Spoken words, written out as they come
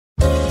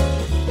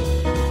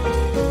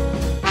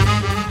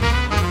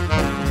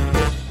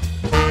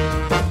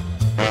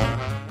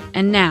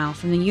And now,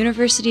 from the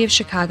University of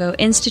Chicago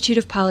Institute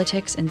of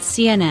Politics and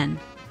CNN,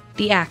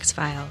 The Axe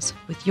Files,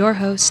 with your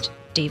host,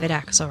 David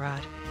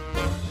Axelrod.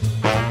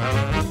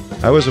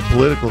 I was a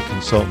political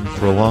consultant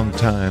for a long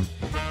time,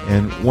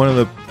 and one of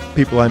the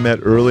people I met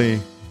early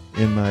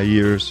in my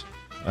years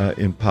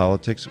in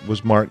politics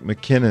was Mark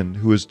McKinnon,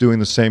 who was doing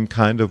the same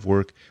kind of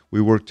work. We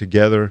worked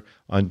together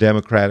on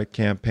Democratic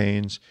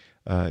campaigns.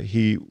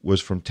 He was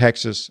from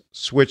Texas,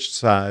 switched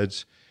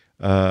sides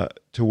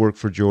to work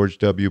for George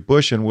W.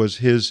 Bush, and was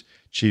his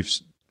chief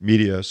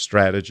media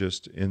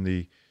strategist in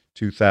the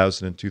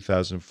 2000 and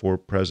 2004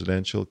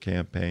 presidential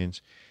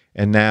campaigns,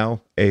 and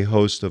now a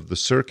host of The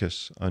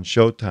Circus on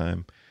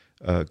Showtime,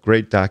 a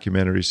great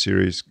documentary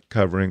series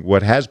covering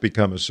what has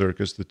become a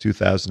circus, the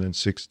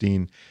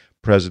 2016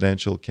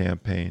 presidential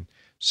campaign.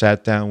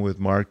 Sat down with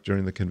Mark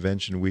during the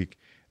convention week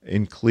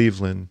in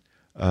Cleveland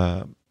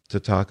to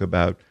talk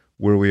about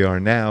where we are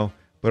now,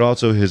 but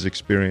also his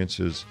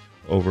experiences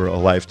over a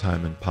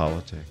lifetime in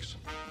politics.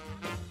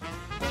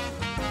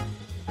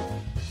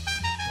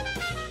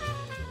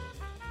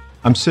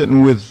 I'm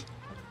sitting with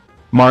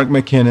Mark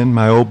McKinnon,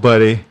 my old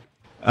buddy,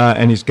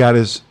 and he's got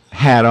his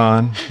hat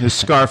on, his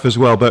scarf as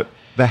well, but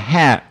the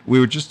hat, we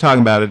were just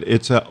talking about it,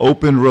 it's an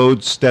open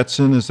road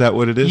Stetson, is that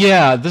what it is?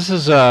 Yeah, it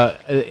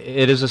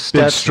is a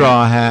Stetson. Big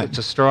straw hat. It's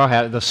a straw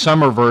hat, the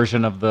summer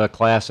version of the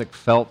classic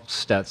felt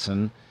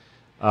Stetson.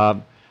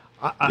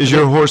 Is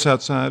your horse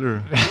outside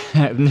or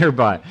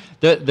nearby?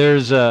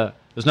 There's not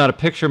a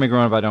picture of me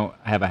growing up I don't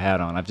have a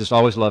hat on. I've just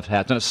always loved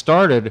hats, and it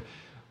started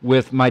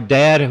with my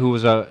dad, who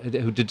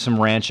did some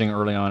ranching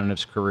early on in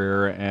his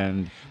career.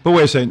 But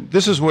wait a second,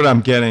 this is what I'm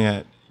getting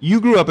at.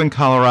 You grew up in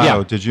Colorado,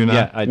 yeah, did you not?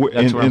 Yeah,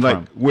 that's where I'm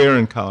from. Where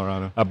in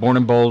Colorado? Born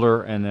in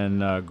Boulder, and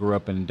then grew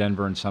up in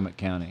Denver and Summit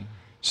County.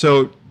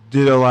 So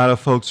did a lot of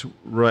folks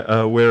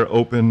wear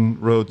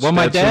open road Stetsons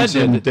my dad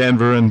did. In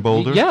Denver and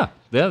Boulder? Yeah,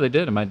 they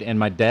did. And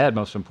my dad,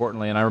 most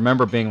importantly. And I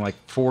remember being like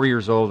 4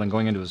 years old and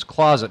going into his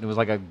closet. And it was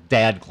like a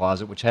dad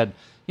closet, which had,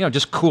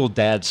 just cool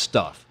dad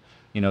stuff.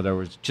 There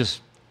was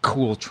just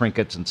cool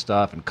trinkets and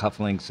stuff and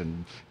cufflinks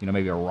and,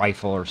 maybe a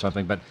rifle or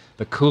something. But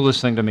the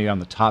coolest thing to me on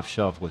the top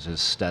shelf was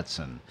his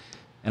Stetson.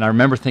 And I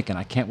remember thinking,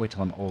 I can't wait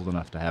till I'm old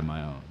enough to have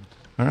my own.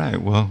 All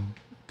right, well,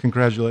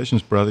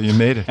 congratulations, brother. You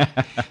made it.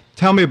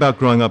 Tell me about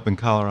growing up in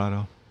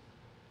Colorado.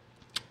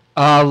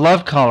 I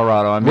loved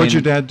Colorado. What'd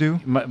your dad do?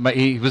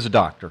 He was a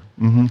doctor.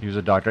 Mm-hmm. He was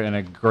a doctor, and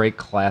a great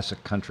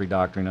classic country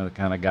doctor, the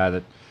kind of guy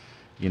that,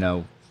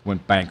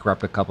 went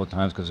bankrupt a couple of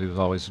times because he was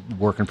always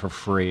working for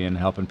free and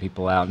helping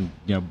people out. And,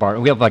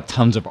 we have like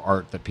tons of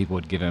art that people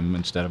would give him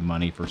instead of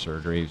money for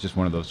surgery. He was just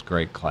one of those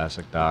great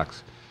classic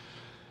docs.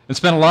 And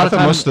spent a lot of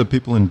time. Most of the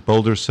people in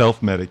Boulder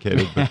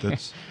self-medicated, but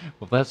that's...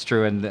 Well, that's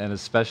true, and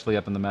especially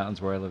up in the mountains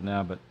where I live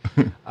now. But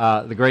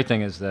the great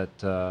thing is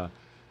that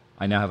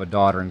I now have a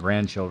daughter and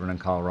grandchildren in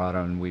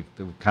Colorado, and we've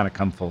kind of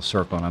come full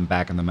circle, and I'm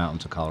back in the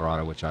mountains of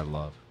Colorado, which I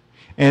love.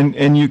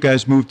 And you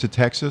guys moved to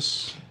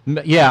Texas?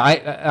 Yeah,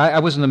 I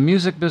was in the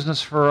music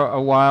business for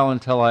a while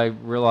until I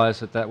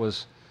realized that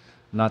was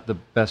not the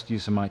best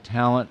use of my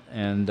talent,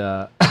 and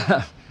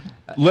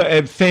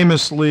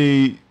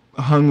famously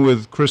hung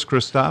with Chris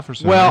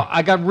Christopherson. Well,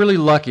 I got really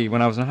lucky.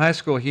 When I was in high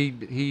school,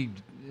 he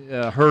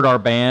heard our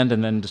band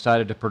and then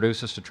decided to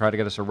produce us to try to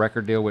get us a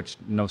record deal, which,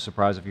 no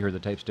surprise if you heard the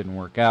tapes, didn't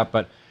work out.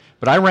 But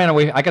I ran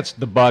away. I got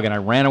the bug, and I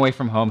ran away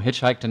from home,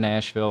 hitchhiked to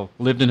Nashville,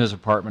 lived in his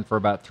apartment for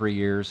about 3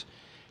 years,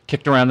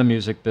 kicked around the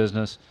music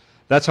business.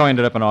 That's how I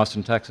ended up in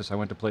Austin, Texas. I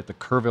went to play at the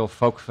Kerrville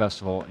Folk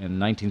Festival in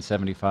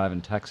 1975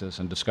 in Texas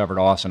and discovered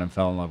Austin and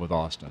fell in love with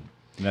Austin.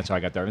 And that's how I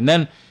got there. And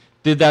then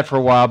did that for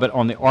a while, but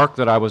on the arc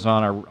that I was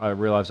on, I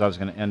realized I was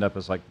going to end up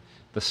as like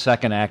the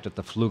second act at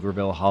the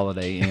Pflugerville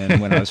Holiday Inn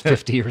when I was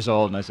 50 years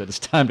old, and I said, it's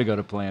time to go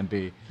to Plan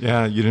B.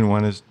 Yeah, you didn't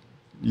want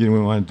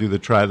to do the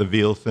try the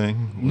veal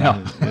thing?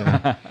 No.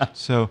 Yeah.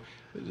 So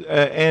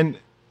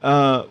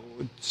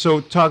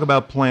talk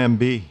about Plan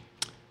B.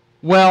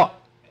 Well,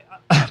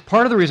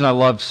 part of the reason I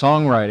love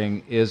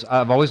songwriting is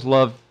I've always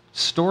loved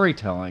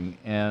storytelling,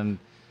 and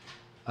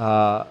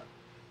I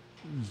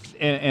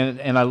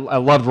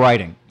loved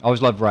writing. I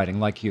always loved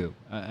writing, like you.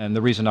 And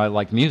the reason I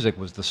liked music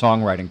was the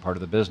songwriting part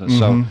of the business.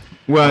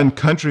 Mm-hmm. So, and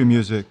country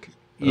music.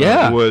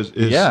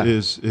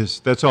 Is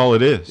that's all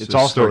it is. It's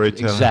all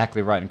storytelling.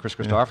 Exactly right. And Chris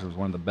Christopherson was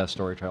one of the best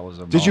storytellers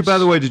of all. Did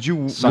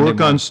you work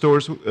on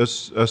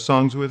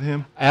songs with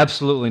him?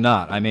 Absolutely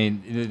not. I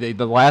mean,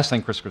 the last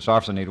thing Chris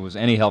Christopherson needed was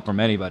any help from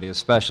anybody,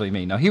 especially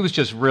me. Now, he was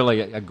just really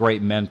a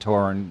great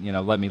mentor, and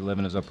let me live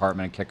in his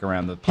apartment and kick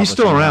around the publishing He's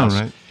still around,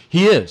 house. Right?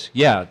 He is.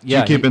 Yeah. Do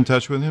you keep in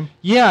touch with him?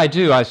 Yeah, I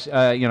do. I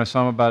saw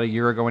him about a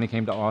year ago when he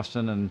came to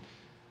Austin, and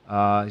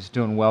he's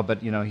doing well. But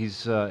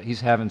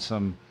he's having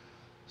some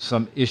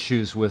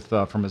issues with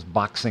from his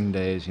boxing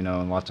days,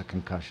 and lots of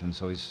concussions.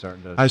 So he's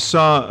starting to. I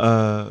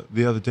saw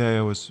the other day.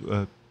 I was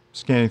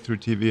scanning through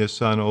TV. I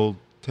saw an old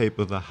tape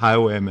of the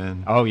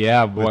Highwaymen. Oh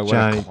yeah, boy, with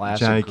what a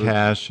classic Johnny group.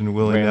 Cash and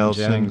Willie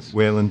Nelson,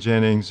 Waylon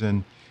Jennings,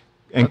 and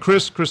And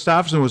Chris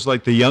Christopherson was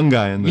like the young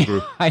guy in the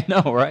group. I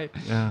know, right?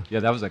 Yeah. Yeah,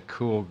 that was a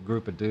cool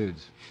group of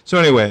dudes. So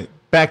anyway,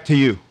 back to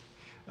you.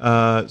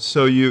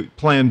 So you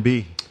Plan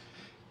B.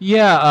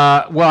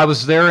 Yeah, well, I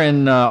was there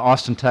in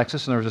Austin,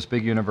 Texas, and there was this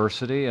big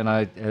university, and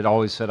I had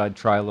always said I'd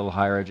try a little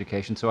higher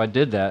education, so I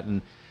did that,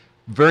 and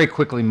very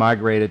quickly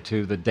migrated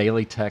to the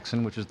Daily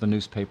Texan, which is the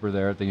newspaper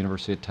there at the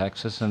University of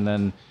Texas, and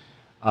then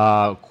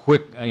I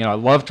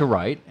love to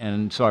write,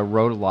 and so I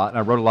wrote a lot, and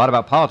I wrote a lot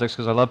about politics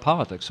because I love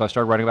politics, so I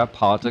started writing about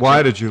politics.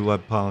 Why did you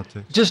love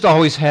politics? Just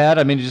always had.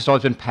 I mean, just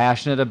always been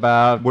passionate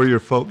about. Were your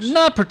folks?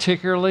 Not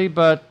particularly,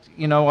 but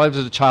I was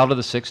a child of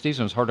the '60s,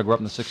 and it was hard to grow up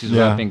in the '60s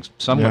without being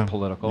somewhat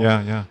political.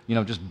 Yeah.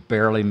 Just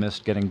barely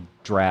missed getting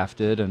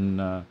drafted,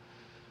 and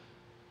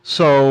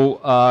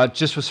so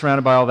just was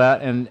surrounded by all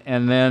that.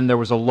 And then there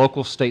was a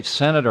local state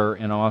senator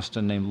in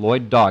Austin named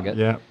Lloyd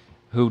Doggett,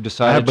 who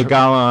decided. I had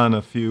Begala on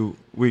a few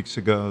weeks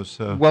ago,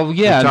 so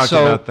we talked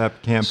about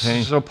that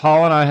campaign. So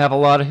Paul and I have a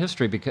lot of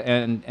history,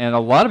 and a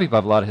lot of people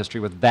have a lot of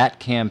history with that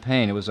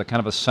campaign. It was a kind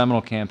of a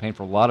seminal campaign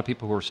for a lot of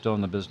people who are still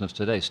in the business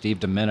today. Steve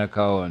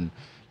Domenico and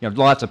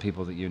lots of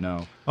people that you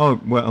know. Oh,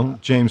 well,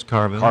 James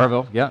Carville.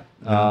 Carville, yeah.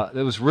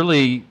 It was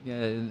really,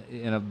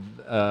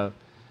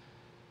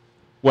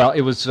 well,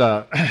 it was,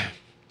 so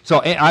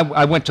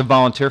I went to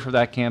volunteer for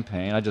that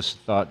campaign. I just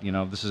thought,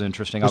 this is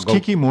interesting. Was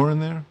Kiki Moore in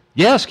there?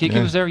 Yes, Kiki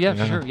was there,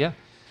 for sure, yeah.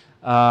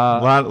 A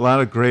lot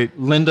of great.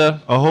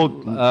 Linda. A whole.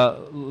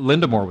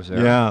 Linda Moore was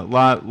there. Yeah,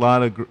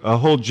 a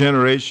whole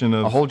generation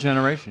of. A whole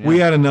generation. Yeah. We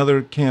had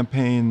another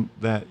campaign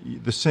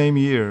the same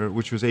year,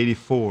 which was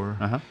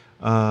 '84.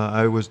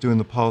 I was doing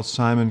the Paul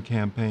Simon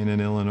campaign in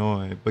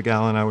Illinois.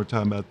 Begala and I were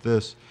talking about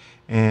this,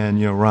 and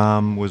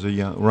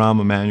Rahm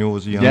Emanuel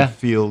was a young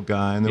field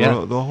guy, and there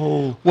were the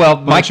whole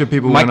bunch of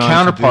people. My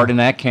counterpart in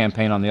that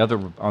campaign on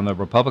the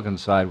Republican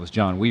side was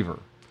John Weaver.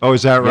 Oh,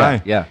 is that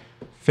right? Yeah.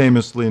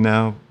 Famously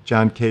now,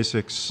 John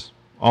Kasich's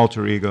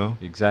alter ego.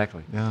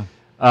 Exactly. Yeah.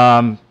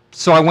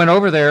 So I went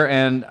over there,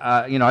 and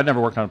I'd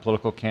never worked on a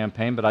political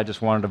campaign, but I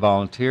just wanted to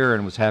volunteer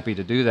and was happy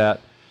to do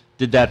that.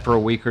 Did that for a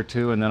week or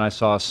two, and then I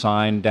saw a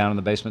sign down in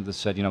the basement that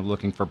said,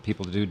 looking for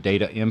people to do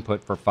data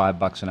input for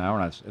 $5 an hour,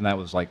 and that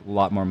was like a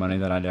lot more money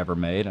than I'd ever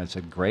made. And I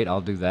said, great,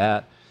 I'll do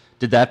that.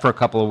 Did that for a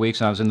couple of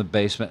weeks, and I was in the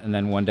basement, and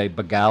then one day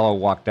Begala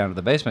walked down to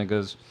the basement and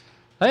goes,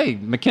 hey,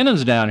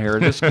 McKinnon's down here.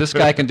 This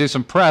guy can do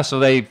some press. So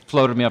they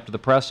floated me up to the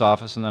press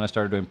office, and then I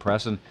started doing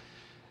press, and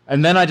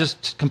then I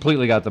just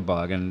completely got the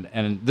bug.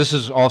 And this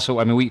is also,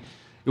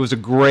 it was a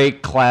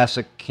great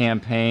classic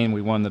campaign.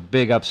 We won the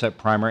big upset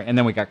primary, and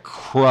then we got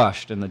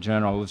crushed in the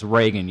general. It was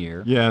Reagan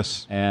year.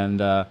 Yes. And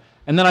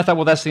then I thought,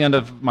 well, that's the end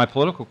of my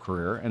political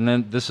career. And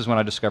then this is when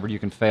I discovered you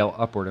can fail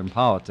upward in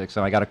politics.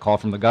 And I got a call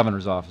from the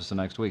governor's office the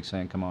next week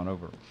saying, come on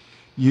over.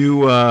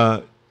 You,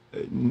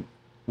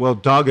 well,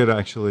 Doggett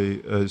actually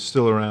is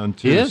still around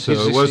too. He is. So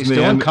He's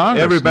still in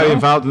Congress. Everybody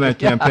involved in that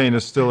campaign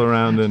is still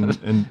around,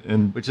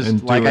 and which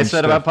is like I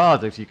said about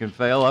politics, you can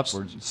fail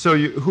upwards. So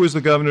who was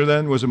the governor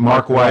then? Was it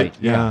Mark White?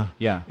 Yeah.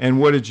 And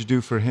what did you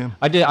do for him?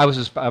 I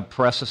was a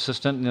press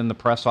assistant in the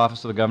press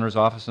office of the governor's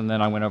office, and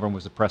then I went over and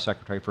was the press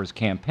secretary for his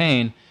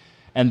campaign,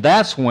 and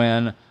that's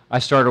when I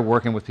started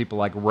working with people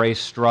like Ray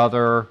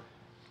Strother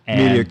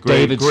and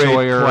David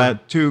Sawyer,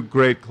 two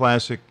great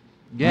classic.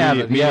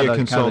 Media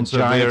consultants the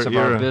giants of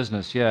our era.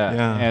 business,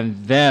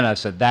 And then I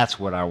said, that's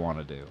what I want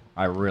to do.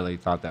 I really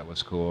thought that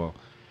was cool.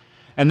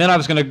 And then I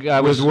was going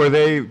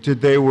to...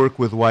 Did they work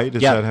with White?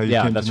 Is that how you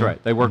came to that's know?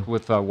 right. They worked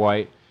with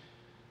White.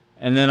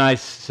 And then I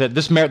said,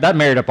 that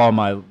married up all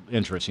my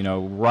interests,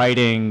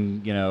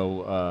 writing,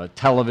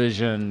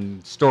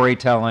 television,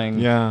 storytelling.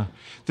 Yeah.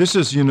 This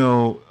is,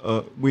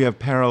 we have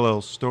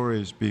parallel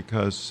stories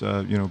because,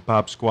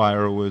 Bob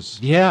Squire was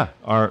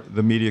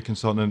the media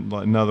consultant,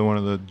 another one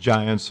of the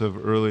giants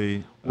of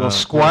early... Well,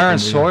 Squire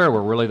and Sawyer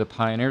were really the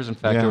pioneers. In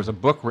fact, there was a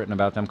book written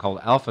about them called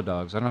Alpha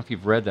Dogs. I don't know if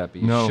you've read that,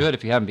 but you should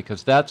if you haven't,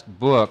 because that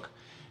book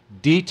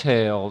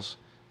details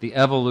the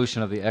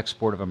evolution of the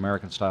export of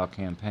American-style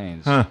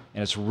campaigns, and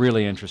it's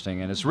really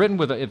interesting. And it's written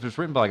by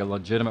like a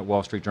legitimate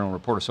Wall Street Journal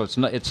reporter, so it's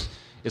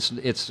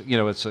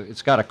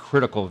got a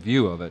critical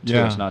view of it too.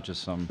 It's not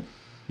just some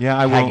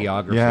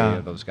hagiography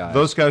of those guys.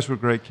 Those guys were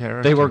great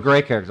characters. They were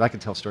great characters. I could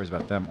tell stories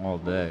about them all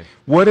day.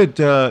 What did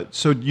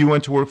so you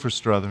went to work for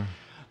Strother?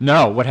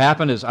 No, what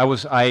happened is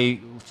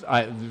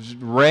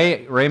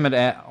Raymond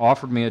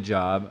offered me a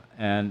job,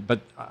 but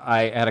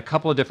I had a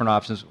couple of different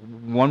options.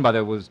 One, by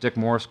the way, was Dick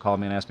Morris called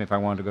me and asked me if I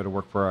wanted to go to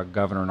work for a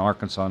governor in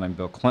Arkansas named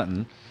Bill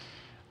Clinton,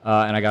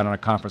 and I got on a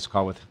conference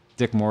call with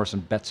Dick Morris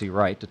and Betsy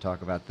Wright to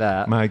talk about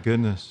that. My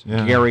goodness,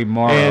 yeah. Gary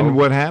Morrow, and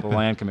what happened? The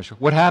land commissioner.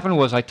 What happened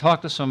was I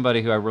talked to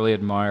somebody who I really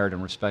admired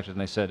and respected,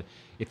 and they said,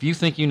 if you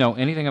think you know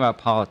anything about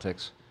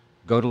politics,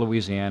 go to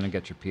Louisiana and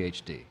get your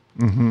Ph.D.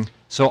 Mm-hmm.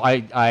 So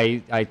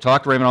I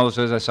talked to Raymond all those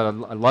days. I said,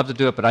 I'd love to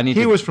do it, but I need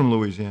He was from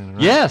Louisiana,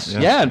 right? Yes,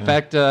 yeah. In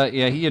fact,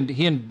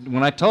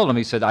 when I told him,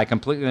 he said, I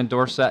completely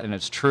endorse that, and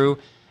it's true.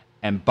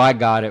 And by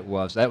God, it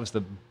was. That was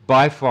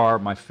by far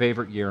my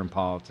favorite year in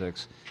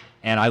politics.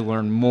 And I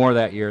learned more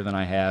that year than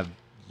I have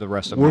the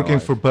rest of my life. Working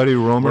for Buddy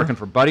Roemer? Working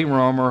for Buddy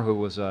Roemer, who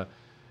was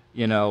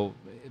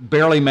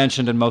barely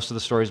mentioned in most of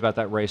the stories about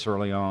that race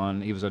early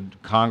on. He was a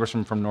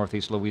congressman from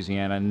Northeast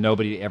Louisiana, and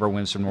nobody ever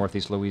wins from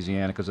Northeast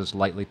Louisiana because it's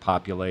lightly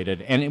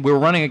populated. And we were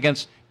running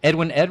against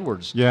Edwin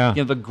Edwards,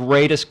 the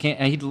greatest.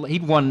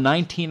 He'd won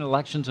 19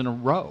 elections in a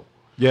row.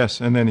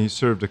 Yes, and then he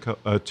served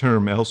a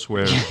term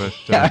elsewhere, but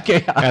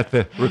at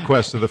the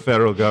request of the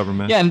federal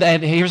government. Yeah,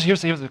 and here's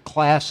the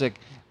classic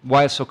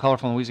why it's so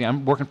colorful in Louisiana.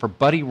 I'm working for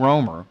Buddy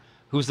Roemer,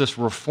 who's this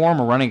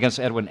reformer running against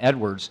Edwin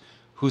Edwards,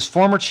 whose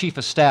former chief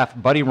of staff,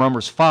 Buddy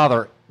Roemer's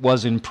father,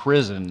 was in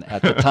prison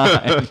at the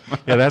time.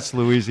 Yeah, that's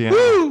Louisiana.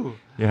 Woo!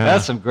 Yeah.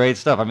 That's some great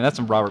stuff. I mean, that's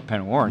some Robert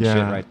Penn Warren shit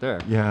right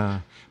there. Yeah.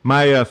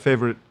 My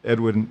favorite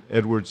Edwin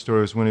Edwards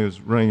story was when he was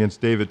running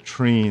against David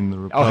Treen, the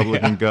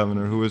Republican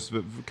governor, who was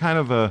kind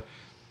of a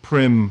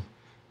prim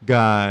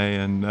guy,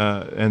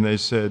 and they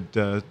said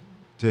to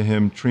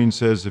him, Treen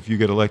says, if you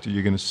get elected,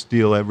 you're going to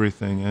steal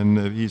everything.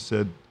 And he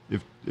said,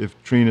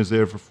 if Treen is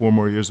there for 4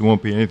 more years, there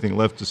won't be anything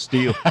left to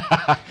steal.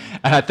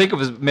 And I think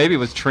maybe it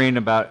was Treen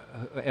about,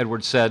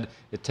 Edwards said,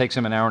 it takes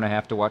him an hour and a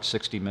half to watch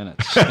 60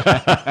 Minutes.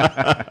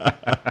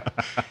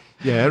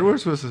 Yeah,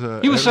 Edwards was...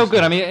 he was so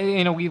good. I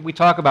mean, we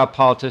talk about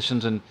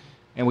politicians and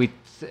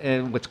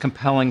what's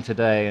compelling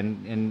today,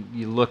 and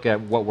you look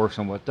at what works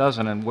and what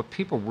doesn't, and what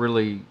people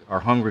really are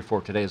hungry for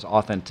today is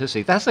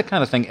authenticity. That's the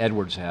kind of thing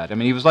Edwards had. I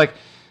mean, he was like,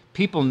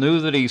 people knew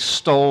that he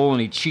stole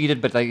and he cheated,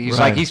 but but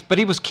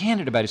he was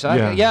candid about it. He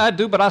said, yeah, I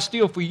do, but I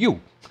steal for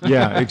you.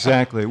 Yeah,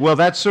 exactly. Well,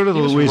 that's sort of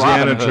the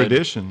Louisiana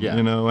tradition,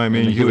 you know. I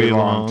mean, Huey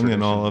Long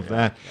and all of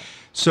that.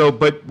 So,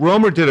 but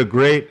Roemer did a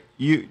great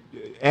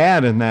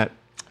ad in that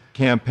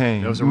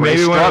campaign. It was a Ray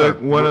Strother.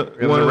 It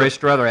was a Ray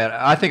Strother ad.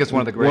 I think it's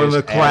one of the greatest. One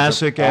of the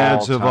classic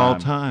ads of all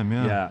time.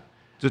 Yeah.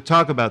 To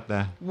talk about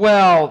that.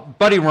 Well,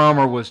 Buddy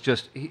Roemer was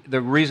just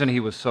the reason he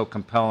was so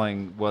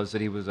compelling was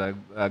that he was a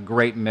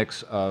great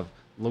mix of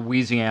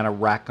Louisiana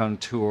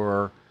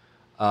raconteur.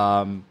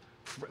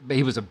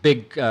 He was a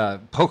big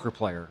poker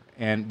player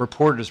and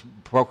reported his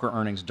poker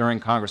earnings during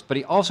Congress. But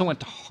he also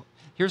went to.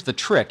 Here's the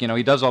trick.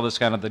 He does all this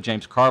kind of the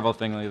James Carville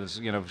thing, this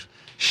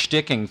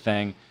shticking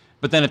thing.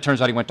 But then it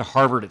turns out he went to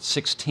Harvard at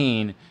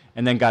 16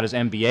 and then got his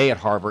MBA at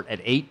Harvard at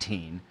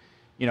 18.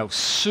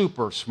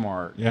 Super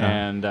smart. Yeah.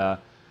 And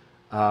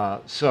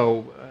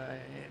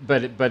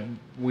but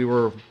we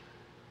were.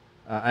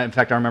 In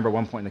fact, I remember at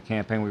one point in the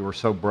campaign we were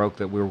so broke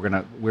that we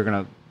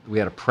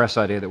had a press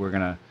idea that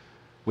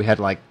we had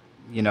like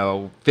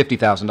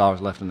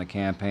 $50,000 left in the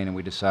campaign, and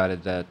we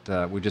decided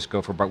that we'd just go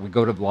we'd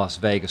go to Las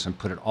Vegas and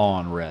put it all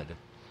on red,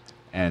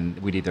 and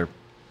we'd either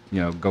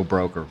go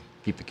broke or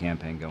keep the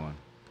campaign going.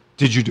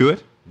 Did you do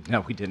it?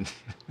 No, we didn't.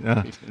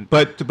 Yeah.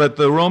 But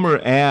the Roemer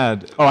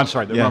ad. Oh, I'm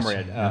sorry, the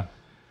Roemer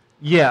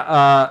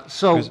ad.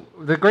 So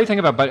the great thing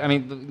about, I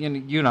mean,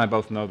 you and I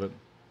both know that,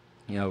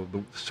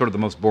 sort of the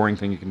most boring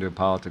thing you can do in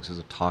politics is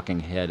a talking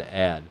head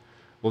ad.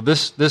 Well,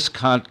 this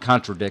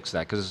contradicts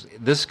that, because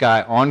this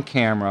guy on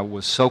camera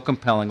was so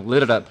compelling,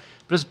 lit it up.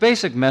 But his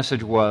basic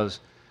message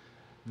was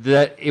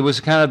that it was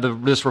kind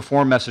of this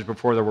reform message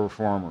before there were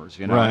reformers,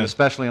 and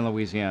especially in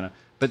Louisiana.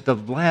 But the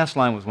last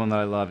line was one that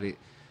I loved.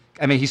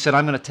 He said,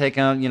 "I'm going to take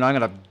on, I'm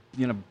going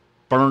to,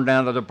 burn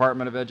down the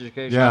Department of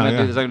Education. I'm going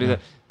to do this. I'm going to do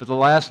that." But the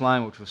last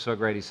line, which was so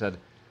great, he said,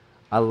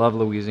 "I love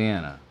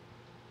Louisiana.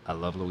 I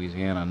love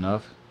Louisiana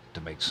enough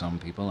to make some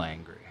people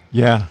angry."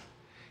 Yeah.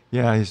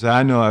 Yeah, he said,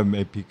 "I know I've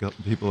made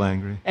people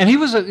angry." And he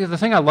was the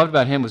thing I loved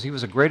about him was he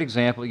was a great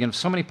example.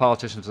 So many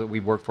politicians that we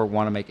work for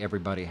want to make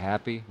everybody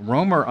happy.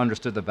 Roemer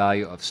understood the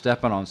value of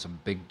stepping on some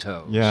big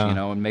toes,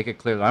 and make it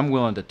clear that I'm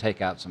willing to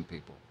take out some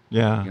people.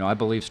 Yeah. I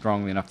believe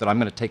strongly enough that I'm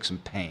going to take some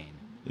pain.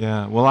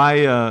 Yeah. Well,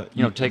 I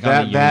take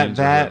on the unions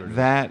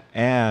that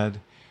ad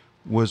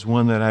was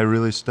one that I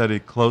really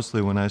studied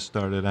closely when I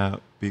started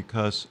out,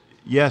 because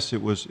yes,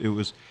 it was.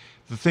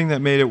 The thing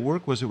that made it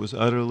work was it was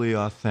utterly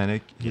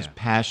authentic. His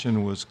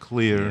passion was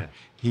clear. Yeah.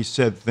 He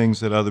said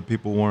things that other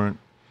people weren't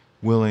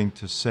willing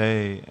to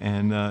say,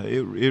 and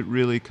it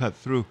really cut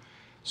through.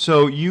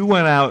 So you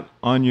went out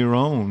on your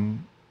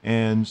own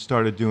and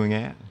started doing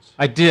ads.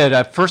 I did.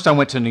 At first I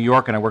went to New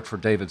York and I worked for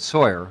David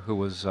Sawyer, who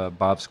was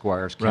Bob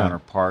Squire's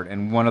counterpart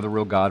and one of the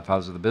real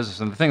godfathers of the business.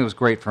 And the thing that was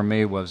great for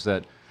me was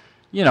that,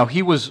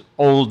 he was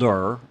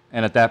older,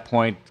 and at that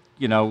point,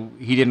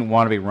 he didn't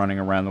want to be running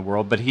around the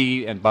world, but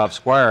he and Bob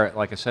Squire,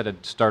 like I said,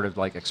 had started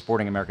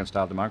exporting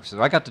American-style democracy.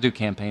 So I got to do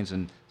campaigns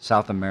in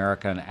South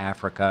America and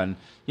Africa, and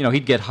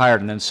he'd get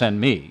hired and then send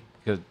me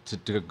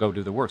to go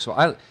do the work. So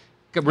I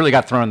really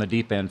got thrown in the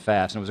deep end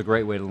fast, and it was a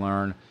great way to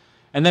learn.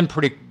 And then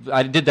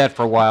I did that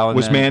for a while. And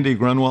was Mandy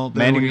Grunwald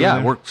there? Mandy,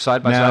 I worked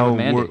side by side with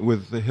Mandy.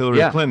 With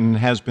Hillary Clinton,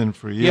 has been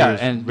for years. Yeah,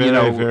 and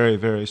very, very,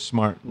 very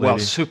smart lady. Well,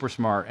 super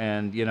smart,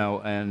 and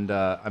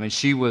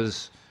she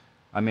was.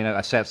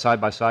 I sat side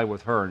by side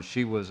with her, and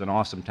she was an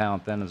awesome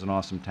talent then, is an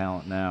awesome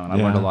talent now, and I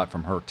learned a lot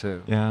from her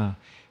too. Yeah.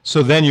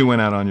 So then you went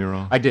out on your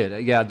own. I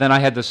did. Yeah. Then I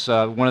had this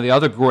one of the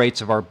other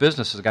greats of our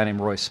business is a guy named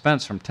Roy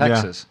Spence from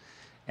Texas,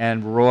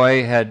 and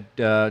Roy had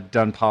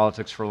done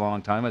politics for a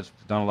long time. Has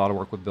done a lot of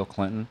work with Bill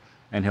Clinton,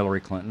 and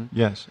Hillary Clinton.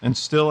 Yes, and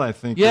still I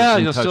think Yeah, is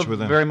in touch still with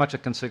them. very much a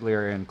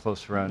consigliere and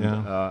close friend,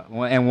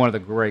 and one of the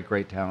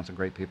great talents and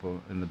great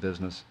people in the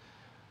business.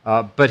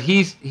 But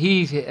he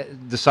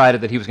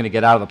decided that he was going to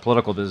get out of the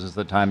political business at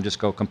the time, just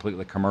go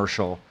completely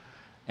commercial.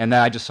 And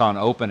then I just saw an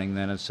opening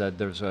then and said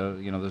there's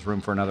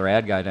room for another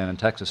ad guy down in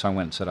Texas. So I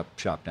went and set up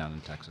shop down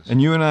in Texas.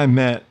 And you and I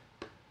met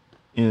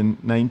in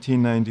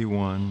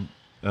 1991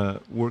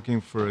 working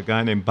for a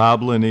guy named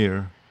Bob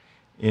Lanier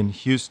in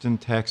Houston,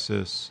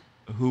 Texas,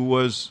 who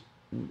was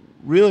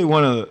really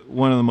one of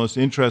the most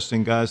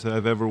interesting guys that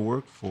I've ever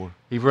worked for.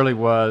 He really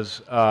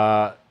was.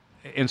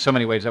 In so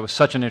many ways, that was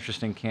such an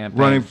interesting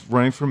campaign.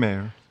 Running for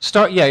mayor.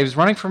 He was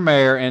running for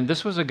mayor, and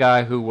this was a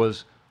guy who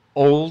was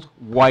old,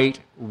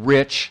 white,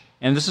 rich,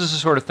 and this is the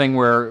sort of thing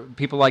where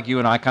people like you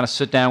and I kind of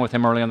sit down with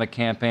him early on the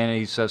campaign, and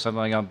he says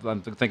something like,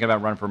 I'm thinking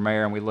about running for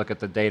mayor, and we look at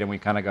the data, and we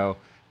kind of go,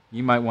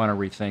 you might want to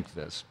rethink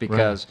this,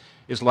 because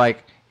it's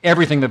like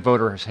everything that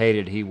voters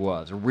hated he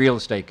was, a real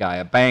estate guy,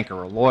 a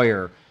banker, a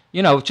lawyer,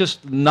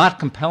 just not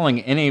compelling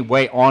in any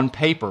way on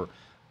paper,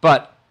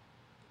 but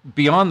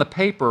beyond the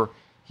paper,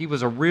 he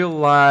was a real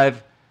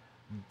live,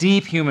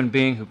 deep human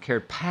being who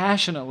cared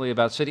passionately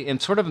about city,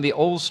 and sort of in the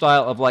old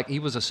style of like he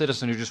was a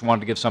citizen who just wanted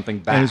to give something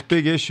back. And his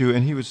big issue,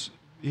 and he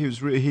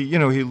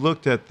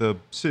looked at the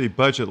city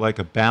budget like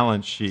a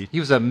balance sheet. He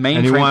was a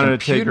mainframe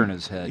computer in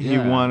his head. He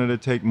wanted to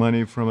take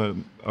money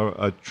from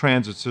a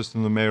transit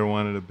system the mayor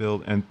wanted to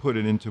build and put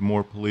it into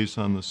more police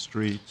on the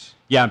streets.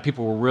 Yeah, and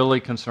people were really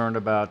concerned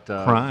about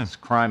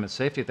crime and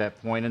safety at that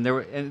point.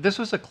 And this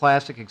was a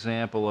classic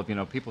example of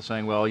people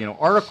saying, well,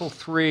 Article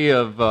 3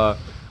 of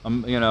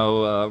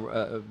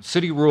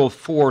City Rule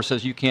 4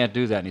 says you can't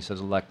do that, and he says,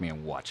 elect me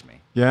and watch me.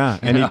 Yeah,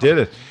 and he did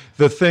it.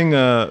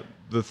 The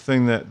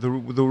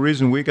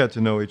reason we got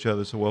to know each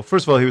other so well,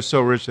 first of all, he was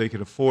so rich that he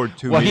could afford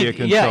two media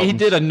consultants. Yeah, he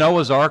did a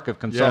Noah's Ark of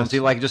consultants.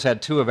 Yes. He just had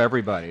two of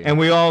everybody. And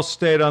we all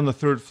stayed on the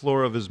third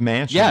floor of his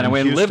mansion. Yeah, and we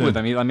Houston. lived with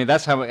him.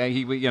 That's how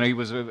he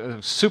was a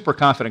super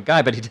confident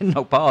guy, but he didn't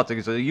know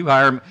politics. So if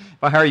I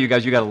hire you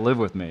guys, you got to live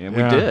with me, and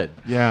we did.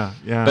 Yeah.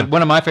 But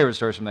one of my favorite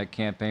stories from that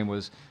campaign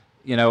was,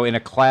 in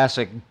a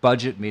classic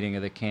budget meeting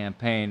of the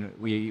campaign,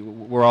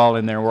 we're all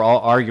in there. We're all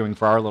arguing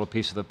for our little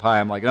piece of the pie.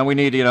 I'm like, no, we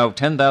need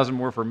 10,000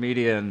 more for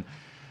media, and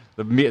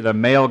the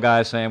mail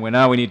guy saying,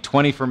 well, we need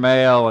 20 for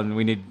mail, and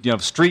we need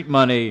street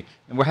money,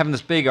 and we're having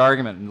this big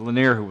argument. And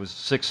Lanier, who was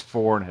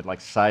 6'4" and had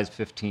like size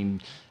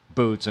 15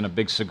 boots and a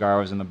big cigar,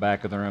 was in the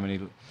back of the room,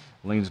 and he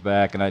leans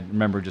back, and I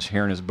remember just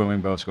hearing his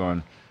booming voice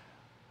going,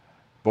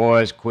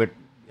 "Boys, quit."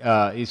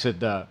 He said,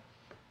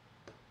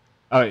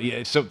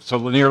 so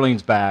Lanier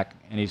leans back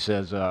and he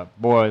says,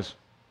 "Boys,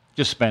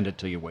 just spend it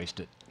till you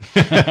waste it."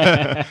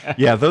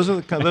 Yeah, those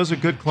are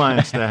good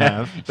clients to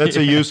have. That's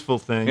a useful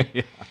thing.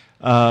 Yeah.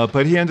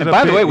 But he ended up.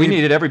 By the way, we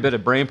needed every bit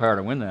of brain power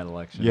to win that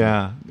election.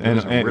 Yeah,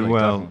 and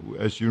really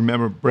as you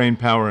remember, brain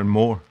power and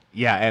more.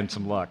 Yeah, and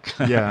some luck.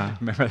 Yeah,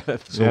 remember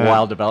that's some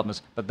wild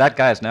developments. But that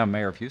guy is now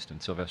mayor of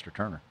Houston, Sylvester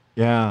Turner.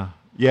 Yeah.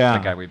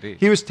 That guy we beat.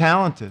 He was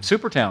talented.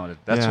 Super talented.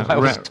 That's why it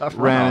was a tough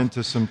ran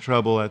into some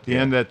trouble at the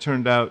end. That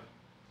turned out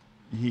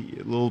a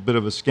little bit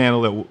of a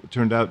scandal that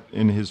turned out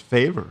in his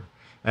favor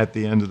at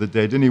the end of the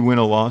day. Didn't he win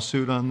a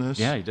lawsuit on this?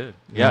 Yeah, he did.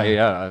 Yeah,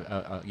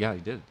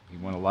 he did. He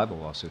won a libel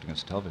lawsuit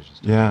against the television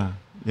station.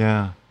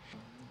 Yeah.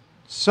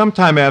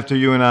 Sometime after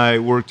you and I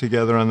worked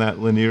together on that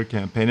Lanier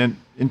campaign, and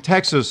in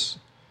Texas,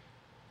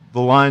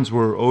 the lines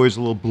were always a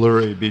little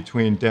blurry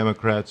between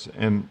Democrats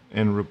and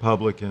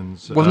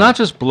Republicans. Well, not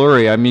just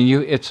blurry. I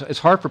mean, it's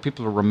hard for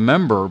people to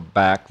remember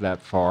back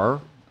that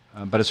far,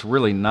 but it's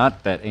really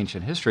not that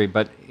ancient history.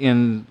 But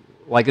in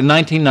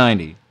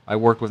 1990, I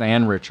worked with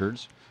Ann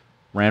Richards,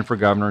 ran for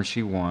governor, and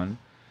she won.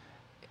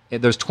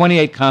 There's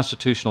 28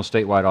 constitutional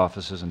statewide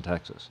offices in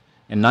Texas.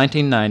 In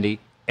 1990,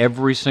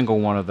 every single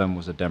one of them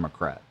was a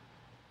Democrat.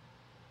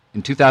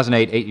 In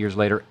 2008, 8 years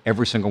later,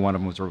 every single one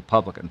of them was a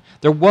Republican.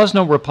 There was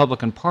no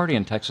Republican Party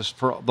in Texas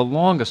for the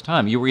longest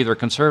time. You were either a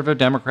conservative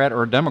Democrat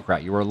or a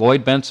Democrat. You were a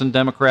Lloyd Bentsen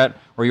Democrat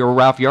or you were a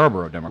Ralph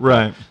Yarborough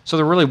Democrat. Right. So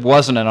there really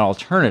wasn't an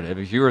alternative.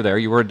 If you were there,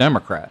 you were a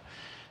Democrat.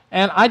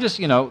 And I just,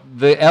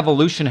 the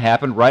evolution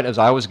happened right as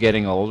I was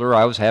getting older.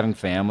 I was having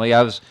family.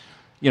 I was,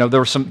 there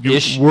were some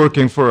issues.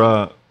 Working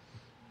for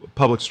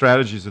Public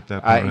Strategies at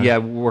that point, right? Yeah,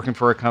 working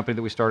for a company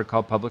that we started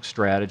called Public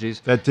Strategies.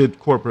 That did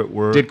corporate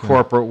work. Did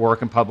corporate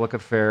work and public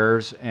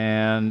affairs.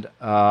 And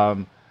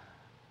so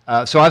I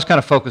was kind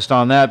of focused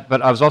on that,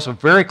 but I was also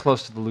very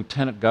close to the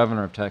lieutenant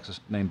governor of Texas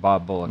named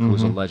Bob Bullock, who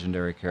was a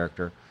legendary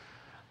character.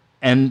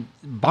 And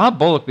Bob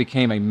Bullock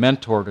became a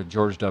mentor to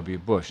George W.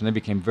 Bush, and they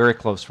became very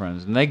close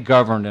friends. And they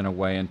governed in a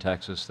way in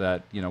Texas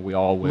that, we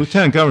all wish.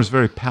 Lieutenant governor is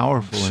very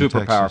powerful in Texas.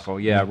 Super powerful,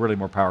 yeah, really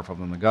more powerful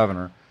than the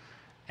governor.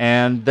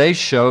 And they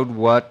showed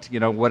what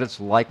it's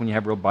like when you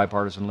have real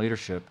bipartisan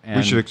leadership. And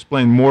we should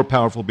explain more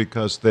powerful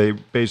because they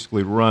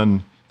basically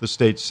run the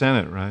state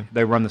senate, right?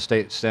 They run the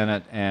state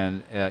senate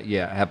and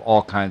have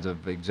all kinds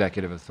of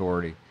executive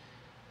authority.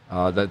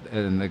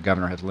 And the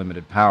governor has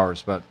limited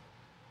powers. But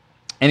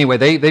anyway,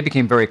 they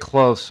became very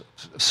close,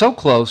 so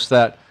close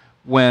that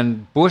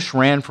when Bush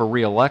ran for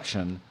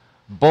re-election,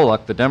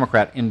 Bullock, the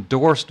Democrat,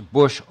 endorsed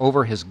Bush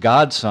over his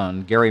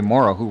godson, Gary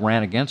Morrow, who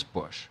ran against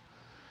Bush.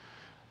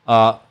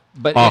 But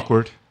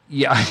Awkward.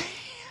 Yeah,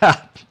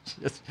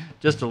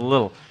 just a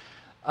little.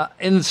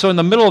 And so in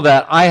the middle of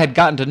that, I had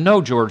gotten to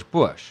know George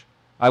Bush.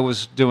 I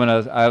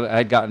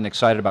had gotten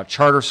excited about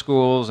charter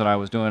schools, and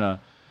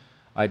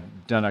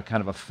I'd done a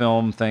kind of a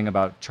film thing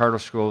about charter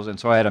schools, and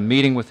so I had a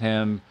meeting with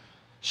him,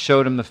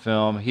 showed him the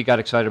film. He got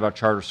excited about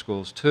charter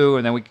schools too,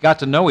 and then we got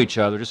to know each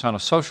other just on a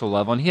social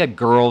level. And he had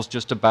girls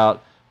just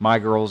about my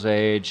girl's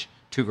age,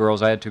 2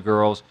 girls. I had 2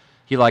 girls.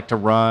 He liked to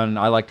run.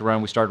 I liked to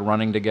run. We started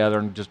running together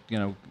and just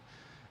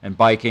and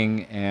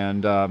biking,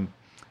 and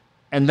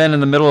then in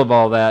the middle of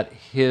all that,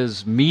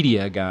 his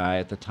media guy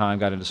at the time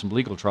got into some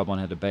legal trouble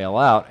and had to bail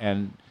out,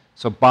 and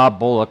so Bob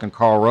Bullock and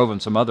Karl Rove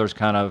and some others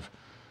kind of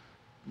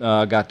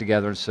got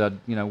together and said,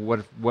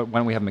 why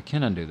don't we have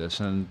McKinnon do this?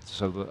 And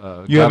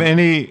so you have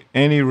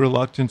any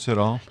reluctance at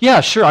all?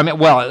 Yeah, sure. I mean,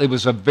 well, it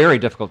was a very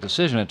difficult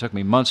decision. It took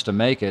me months to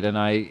make it, and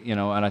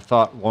I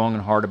thought long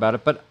and hard about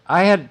it. But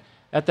I had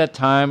at that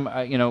time,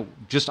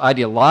 just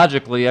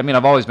ideologically, I mean,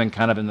 I've always been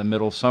kind of in the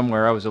middle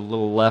somewhere. I was a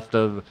little left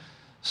of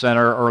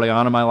center early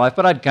on in my life,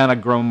 but I'd kind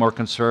of grown more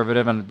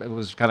conservative, and it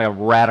was kind of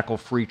a radical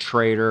free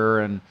trader,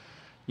 and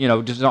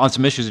just on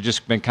some issues, had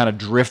just been kind of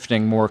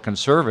drifting more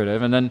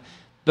conservative, and then.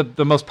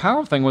 The most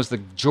powerful thing was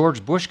that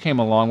George Bush came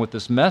along with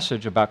this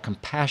message about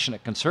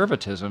compassionate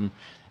conservatism,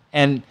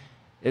 and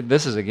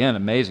this is, again,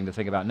 amazing to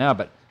think about now,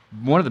 but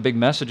one of the big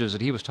messages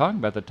that he was talking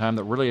about at the time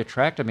that really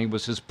attracted me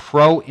was his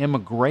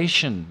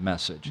pro-immigration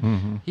message.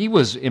 Mm-hmm. He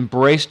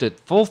embraced it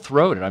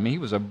full-throated. I mean, he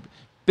was a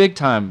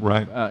big-time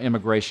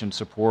immigration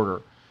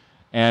supporter.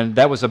 And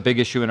that was a big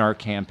issue in our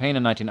campaign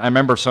in I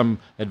remember some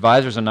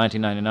advisors in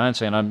 1999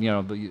 saying,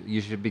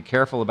 you should be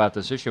careful about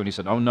this issue. And he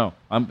said, oh, no,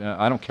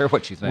 I don't care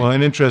what you think. Well,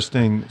 an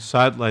interesting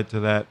sidelight to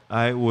that,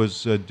 I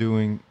was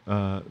doing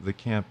the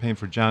campaign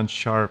for John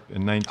Sharp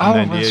in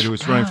 1998, who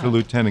was running for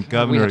lieutenant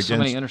governor so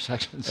many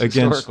intersections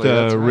against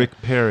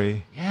Rick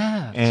Perry.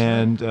 Yeah.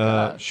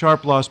 And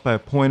Sharp lost by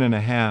 1.5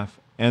 points,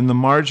 and the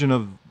margin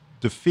of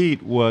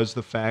defeat was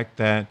the fact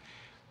that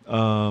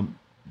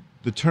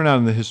the turnout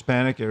in the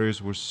Hispanic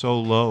areas was so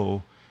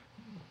low,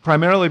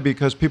 primarily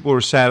because people were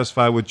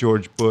satisfied with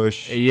George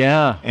Bush.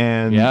 Yeah.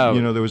 And,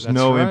 there was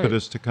no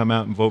impetus to come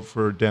out and vote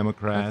for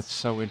Democrats. That's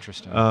so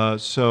interesting.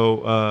 And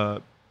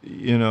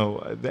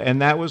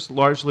that was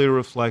largely a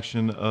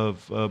reflection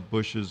of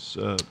Bush's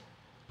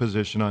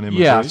position on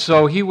immigration. Yeah,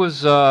 so he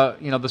was, I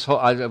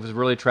was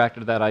really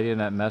attracted to that idea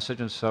and that message,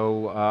 and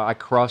so I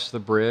crossed the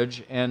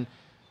bridge, and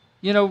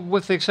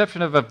with the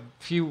exception of a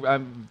few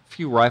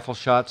rifle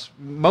shots,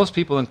 most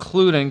people,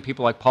 including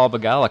people like Paul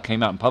Begala,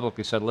 came out and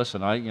publicly said,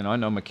 "Listen, I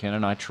know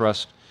McKinnon. I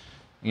trust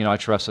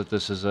that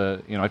this is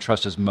I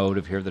trust his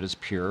motive here, that it's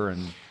pure,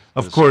 and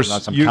of course,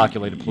 not some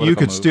calculated political you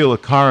could move." Steal a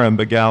car and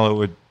Begala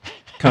would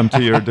come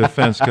to your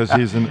defense because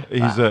he's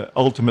a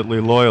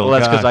ultimately loyal guy. Well,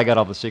 that's because I got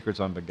all the secrets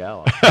on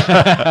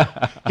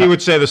Begala. He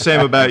would say the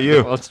same about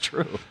you. Well, it's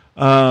true.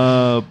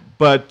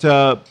 But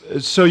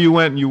so you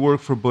went and you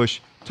worked for Bush.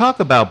 Talk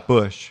about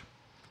Bush.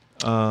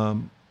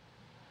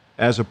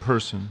 As a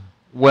person?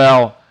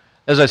 Well,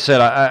 as I said,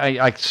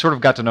 I sort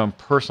of got to know him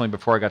personally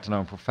before I got to know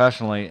him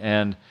professionally,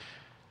 and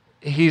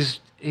he's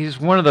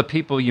one of the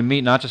people you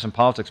meet not just in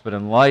politics but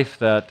in life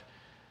that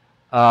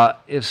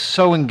is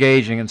so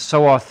engaging and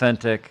so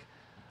authentic,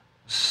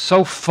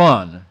 so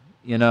fun,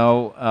 and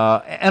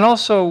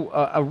also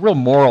a real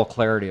moral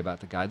clarity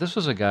about the guy. This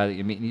was a guy that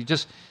you meet and you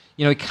just,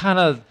 he kind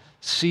of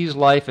sees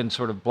life in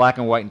sort of black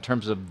and white in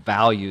terms of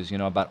values,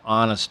 about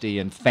honesty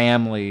and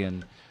family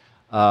and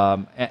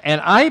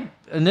I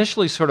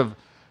initially sort of,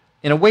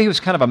 in a way, he was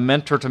kind of a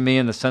mentor to me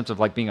in the sense of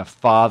like being a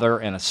father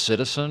and a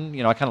citizen.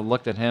 I kind of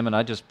looked at him, and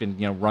I'd just been,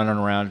 running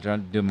around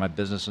trying to do my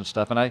business and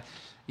stuff, and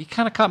he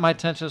kind of caught my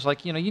attention. It's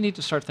like, you need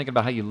to start thinking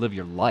about how you live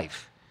your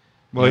life.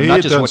 Well, he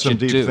had done some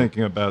deep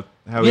thinking about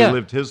how he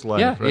lived his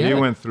life. Yeah, right? He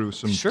went through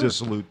some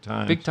dissolute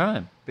times. Big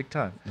time.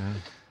 Yeah.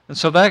 And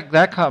so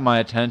that caught my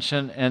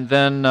attention, and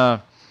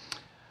then.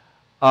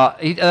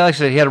 Like I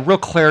said, he had a real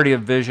clarity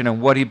of vision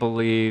and what he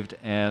believed,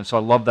 and so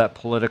I love that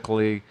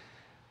politically.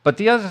 But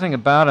the other thing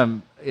about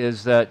him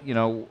is that,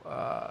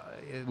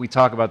 we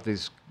talk about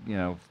these,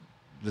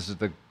 this is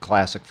the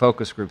classic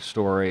focus group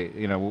story.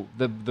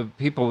 The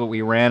people that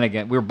we ran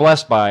against, we were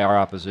blessed by our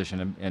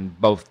opposition in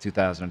both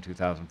 2000 and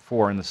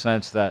 2004 in the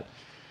sense that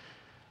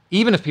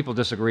even if people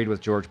disagreed with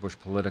George Bush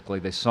politically,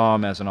 they saw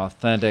him as an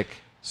authentic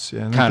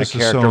kind of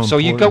character. So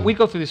we'd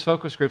go through these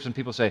focus groups, and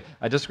people say,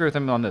 "I disagree with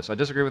him on this. I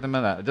disagree with him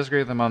on that. I disagree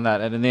with him on that."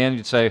 And in the end,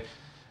 you'd say,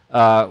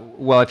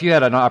 "Well, if you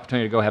had an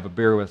opportunity to go have a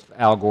beer with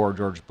Al Gore or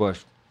George Bush,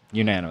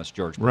 unanimous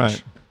George Bush."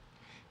 Right.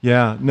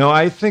 Yeah. No,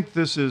 I think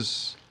this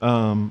is.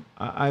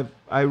 I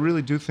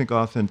really do think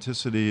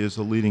authenticity is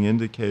a leading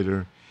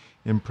indicator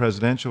in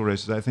presidential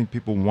races. I think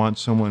people want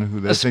someone who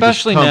they think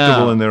is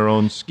comfortable in their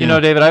own skin.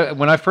 David,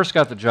 when I first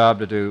got the job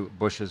to do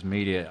Bush's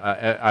media,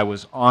 I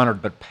was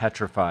honored but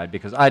petrified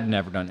because I'd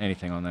never done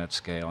anything on that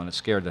scale, and it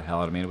scared the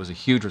hell out of me. It was a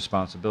huge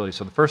responsibility.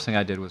 So the first thing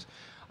I did was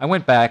I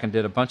went back and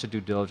did a bunch of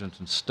due diligence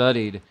and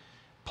studied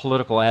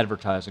political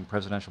advertising,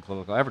 presidential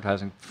political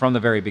advertising, from the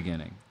very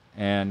beginning,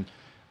 and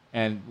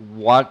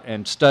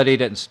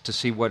studied it to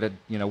see what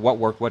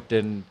worked, what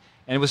didn't.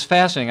 And it was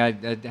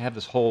fascinating. I have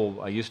this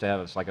whole. I used to have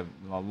this like a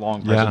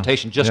long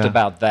presentation just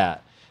about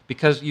that,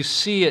 because you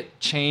see it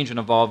change and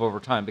evolve over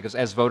time. Because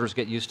as voters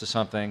get used to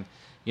something,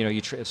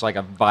 it's like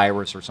a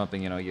virus or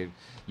something. You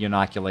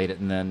inoculate it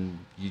and then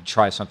you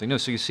try something new.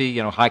 So you see,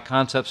 high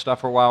concept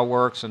stuff for a while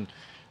works, and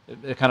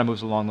it kind of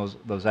moves along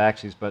those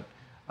axes. But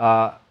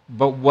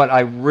what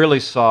I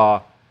really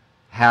saw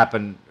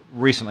happen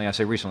recently, I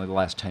say recently, the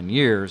last 10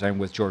 years, and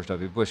with George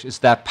W. Bush, is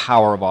that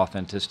power of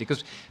authenticity.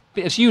 Because,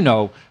 as you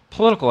know,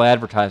 political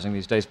advertising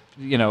these days,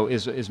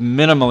 is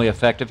minimally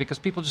effective because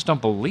people just don't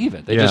believe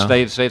it. They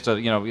say it's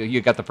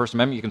you got the First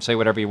Amendment, you can say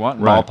whatever you want,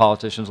 and all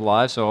politicians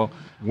lie. So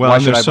why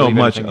should I there's so believe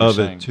much anything of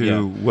you're it saying?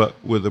 too. What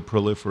with the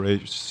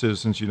proliferation,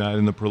 Citizens United,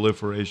 and the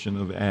proliferation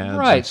of ads.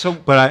 Right.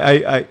 But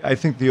I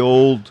think the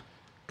old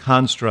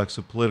constructs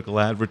of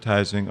political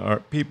advertising are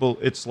people.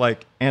 It's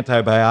like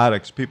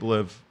antibiotics. People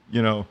have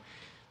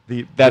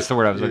That's the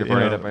word I was looking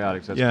for.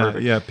 Antibiotics. That's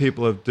perfect. Yeah.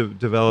 People have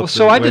developed. Well,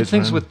 so I did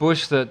things with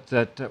Bush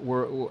that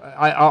were.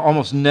 I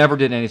almost never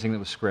did anything that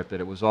was scripted.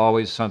 It was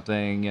always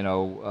something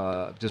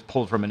just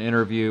pulled from an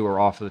interview or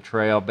off of the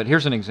trail. But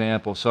here's an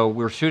example. So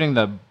we're shooting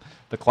the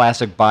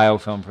classic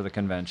biofilm for the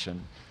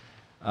convention.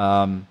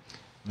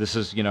 This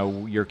is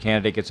your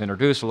candidate gets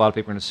introduced. A lot of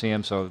people are going to see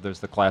him. So there's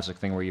the classic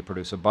thing where you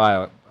produce a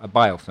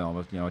biofilm,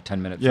 a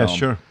 10-minute film. Yeah,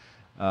 sure.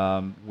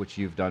 Which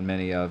you've done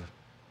many of.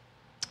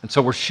 And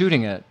so we're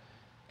shooting it.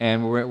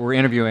 And we're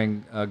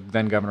interviewing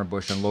then Governor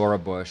Bush and Laura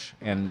Bush,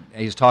 and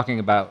he's talking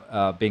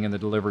about being in the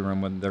delivery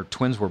room when their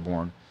twins were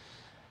born.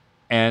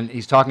 And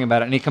he's talking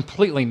about it, and he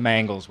completely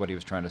mangles what he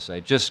was trying to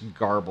say, just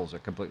garbles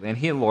it completely. And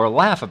he and Laura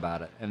laugh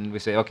about it, and we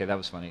say, okay, that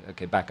was funny.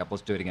 Okay, back up,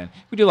 let's do it again.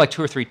 We do like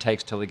 2 or 3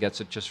 takes till he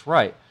gets it just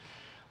right.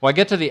 Well, I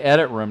get to the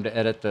edit room to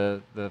edit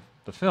the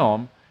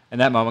film, and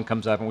that moment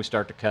comes up, and we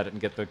start to cut it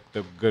and get the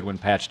good one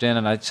patched in.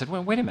 And I said,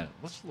 wait a minute,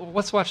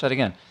 let's watch that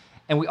again.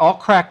 And we all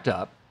cracked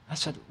up. I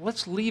said,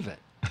 let's leave it.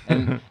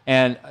 and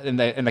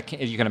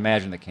you can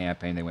imagine the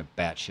campaign, they went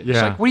batshit. Yeah.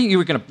 It's like, what are you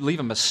were going to leave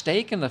a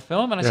mistake in the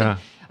film? And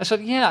I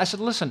said,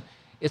 listen,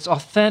 it's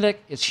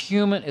authentic, it's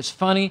human, it's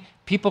funny,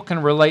 people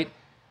can relate.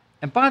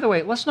 And by the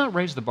way, let's not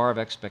raise the bar of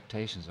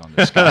expectations on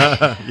this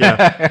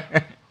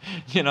guy.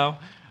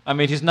 I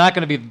mean, he's not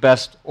going to be the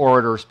best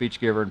orator or speech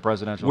giver in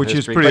presidential history.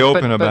 Which he's pretty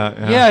open about.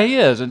 Yeah, he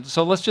is. And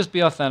so let's just be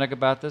authentic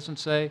about this and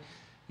say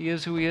he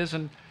is who he is.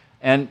 And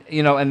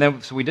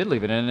then so we did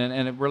leave it in,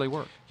 and it really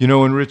worked.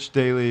 When Rich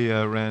Daley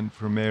ran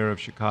for mayor of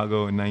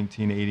Chicago in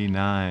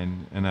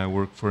 1989, and I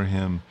worked for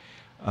him,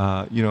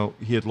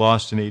 he had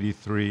lost in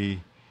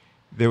 '83.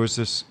 There was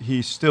this.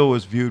 He still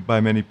was viewed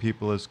by many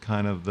people as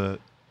kind of the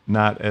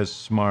not as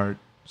smart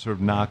sort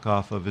of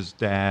knockoff of his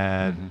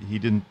dad. Mm-hmm. He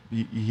didn't.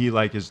 He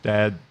like his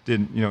dad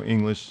didn't.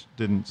 English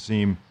didn't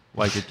seem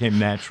like it came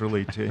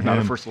naturally to him. Not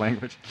a first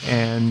language.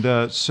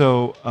 And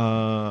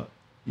so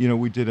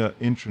we did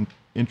an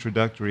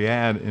introductory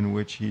ad in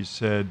which he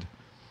said,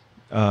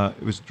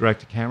 it was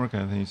direct-to-camera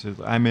kind of thing. He says,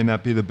 I may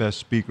not be the best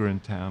speaker in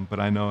town, but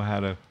I know how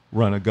to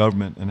run a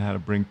government and how to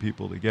bring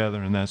people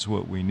together, and that's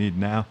what we need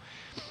now.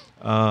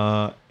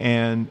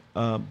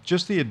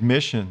 Just the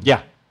admission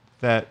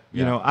that,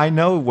 I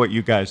know what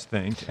you guys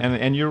think,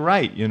 and you're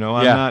right, I'm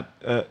not,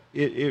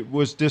 it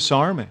was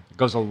disarming. It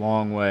goes a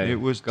long way.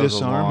 It was goes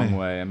disarming. A long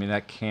way. I mean,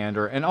 that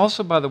candor. And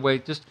also, by the way,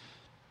 just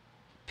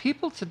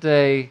people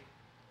today,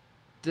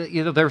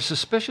 they're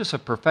suspicious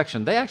of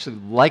perfection. They actually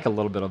like a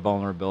little bit of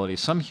vulnerability,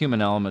 some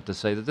human element to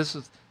say that this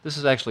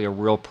is actually a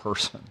real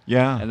person.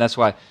 Yeah. And that's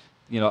why,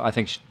 I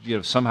think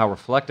somehow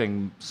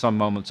reflecting some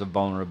moments of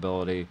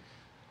vulnerability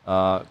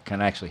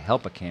can actually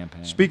help a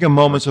campaign. Speaking of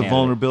moments of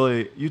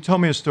vulnerability, you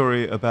told me a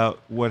story about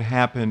what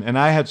happened, and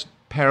I had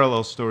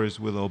parallel stories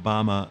with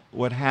Obama.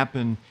 What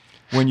happened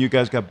when you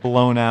guys got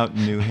blown out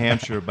in New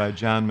Hampshire by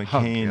John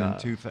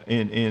McCain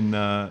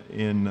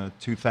in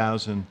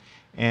 2000?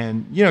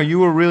 And you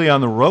were really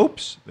on the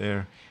ropes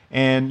there.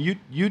 And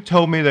you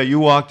told me that you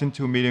walked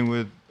into a meeting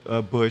with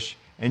Bush,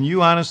 and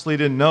you honestly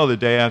didn't know the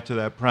day after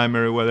that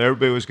primary whether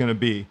everybody was going to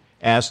be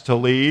asked to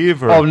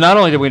leave. Or not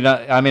only did we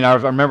not. I mean, I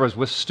remember I was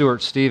with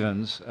Stuart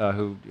Stevens,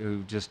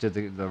 who just did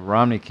the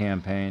Romney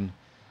campaign,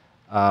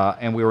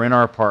 and we were in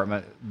our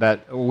apartment.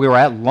 That we were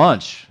at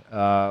lunch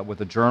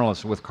with a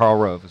journalist, with Karl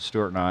Rove,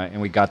 Stuart and I,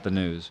 and we got the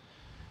news.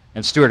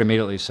 And Stuart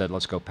immediately said,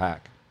 "Let's go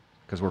pack,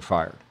 because we're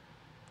fired."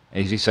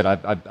 And he said,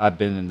 I've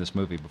been in this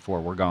movie before,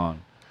 we're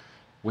gone.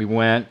 We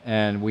went,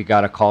 and we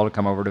got a call to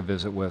come over to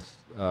visit with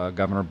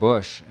Governor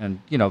Bush, and,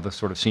 the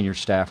sort of senior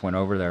staff went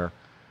over there,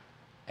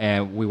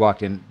 and we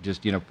walked in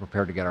just,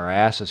 prepared to get our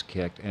asses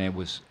kicked, and it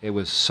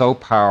was so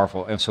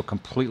powerful and so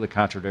completely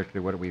contradictory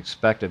to what we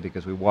expected,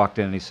 because we walked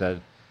in and he said,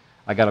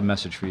 I got a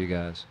message for you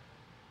guys.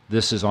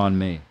 This is on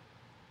me.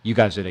 You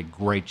guys did a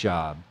great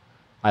job.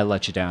 I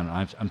let you down,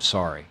 and I'm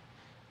sorry.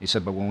 He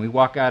said, but when we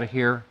walk out of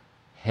here,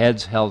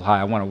 heads held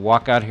high. I want to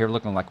walk out here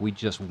looking like we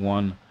just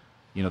won,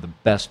 the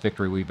best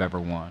victory we've ever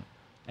won.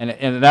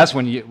 And that's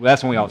when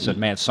we all said,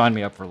 "Man, sign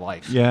me up for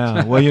life."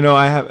 Yeah. Well,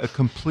 I have a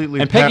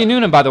completely. And Peggy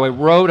Noonan, by the way,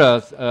 wrote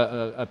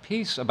a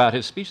piece about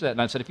his speech that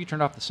night and said, if you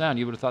turned off the sound,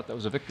 you would have thought that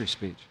was a victory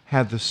speech.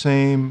 Had the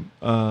same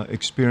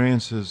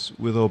experiences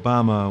with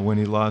Obama when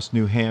he lost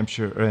New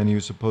Hampshire, and he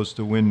was supposed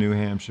to win New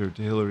Hampshire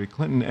to Hillary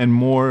Clinton. And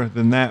more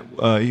than that,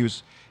 he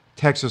was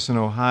Texas and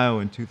Ohio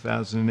in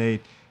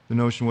 2008. The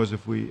notion was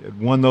if we had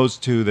won those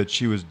two, that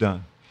she was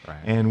done. Right.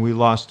 And we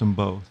lost them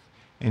both.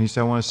 And he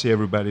said, I want to see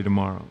everybody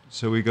tomorrow.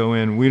 So we go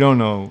in. We don't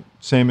know,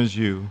 same as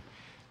you.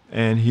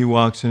 And he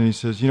walks in and he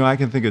says, I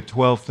can think of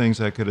 12 things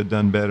I could have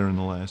done better in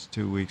the last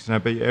 2 weeks. And I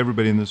bet you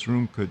everybody in this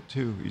room could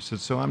too. He said,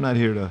 so I'm not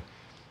here to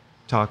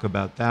talk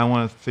about that. I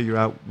want to figure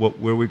out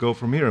where we go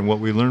from here and what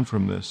we learn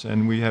from this.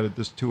 And we had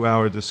this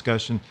 2-hour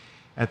discussion.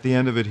 At the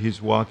end of it,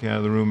 he's walking out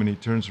of the room and he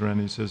turns around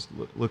and he says,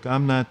 look,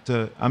 I'm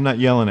not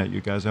yelling at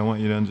you guys. I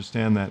want you to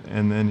understand that.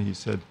 And then he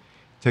said,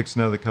 takes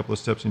another couple of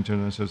steps and turns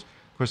around and says,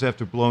 of course,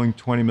 after blowing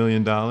 $20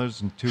 million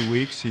in 2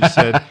 weeks, he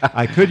said,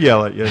 I could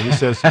yell at you. He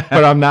says,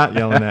 but I'm not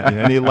yelling at you.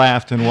 And he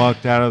laughed and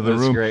walked out of the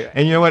room. Great.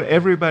 And you know what?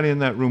 Everybody in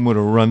that room would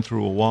have run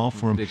through a wall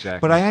for him. Exactly.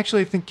 But I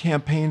actually think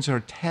campaigns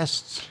are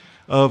tests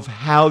of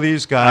how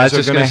these guys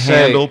are going to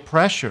handle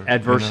pressure.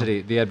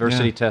 Adversity. The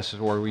adversity test is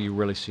where you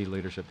really see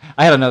leadership.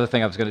 I had another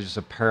thing I was going to just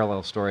a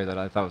parallel story that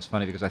I thought was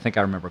funny because I think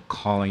I remember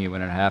calling you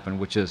when it happened,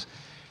 which is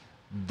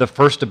the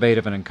first debate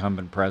of an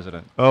incumbent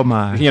president. Oh,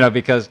 my.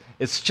 Because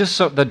it's just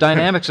so, the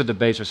dynamics of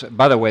debates are so,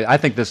 by the way, I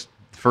think this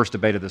first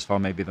debate of this fall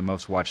may be the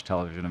most watched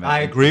television event I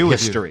agree in with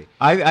history. You.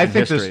 I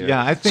think history. this,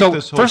 yeah, I think so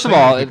this whole first of thing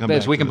all, has to come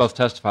as back we to can this. both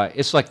testify,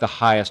 it's like the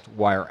highest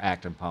wire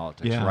act in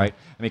politics, Yeah. right?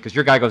 I mean, because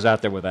your guy goes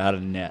out there without a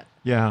net.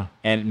 Yeah.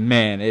 And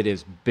man, it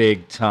is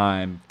big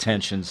time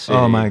tension city.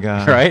 Oh my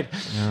God. Right?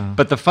 Yeah.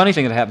 But the funny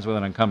thing that happens with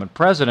an incumbent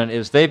president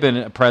is they've been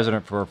a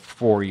president for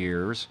 4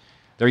 years.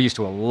 They're used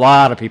to a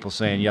lot of people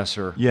saying yes,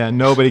 sir. Yeah,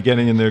 nobody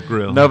getting in their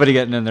grill. Nobody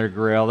getting in their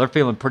grill. They're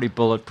feeling pretty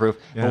bulletproof.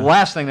 Yeah. The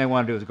last thing they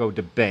want to do is go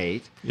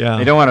debate. Yeah.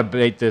 They don't want to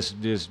debate this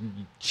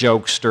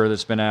jokester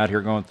that's been out here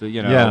going through,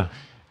 Yeah.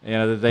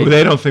 Who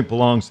they don't think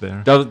belongs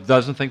there.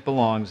 Doesn't think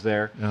belongs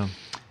there. Yeah.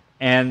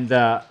 And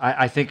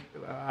I think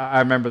I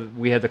remember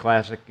we had the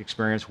classic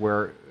experience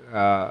where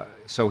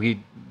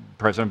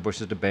President Bush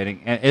is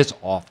debating, and it's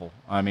awful.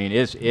 I mean, it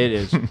is it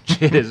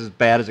is as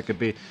bad as it could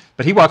be.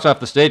 But he walks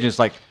off the stage and it's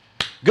like,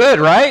 good,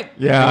 right?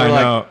 Yeah, I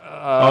know.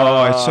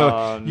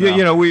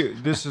 No.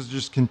 This is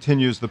just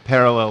continues the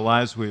parallel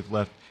lives we've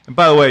left. And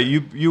by the way,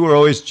 you were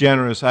always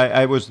generous.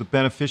 I was the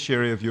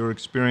beneficiary of your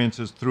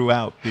experiences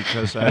throughout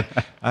because I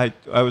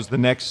was the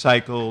next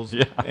cycles,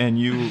 and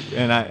you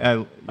and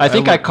I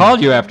think I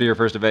called you after your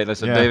first debate, and I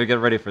said, Yeah. David, get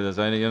ready for this.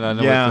 I know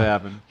what's going to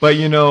happen. But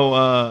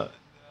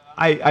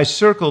I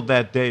circled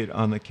that date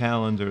on the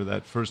calendar,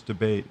 that first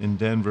debate in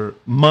Denver,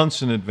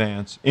 months in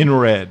advance in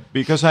red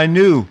because I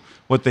knew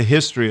what the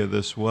history of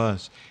this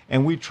was,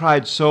 and we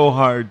tried so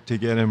hard to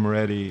get him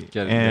ready.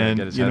 Get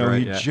his head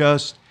right, he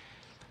just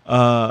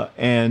there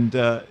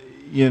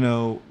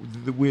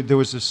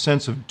was a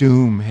sense of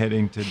doom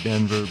heading to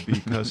Denver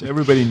because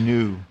everybody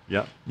knew.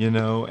 Yep.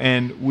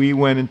 And we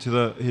went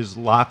into his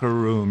locker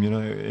room, in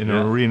an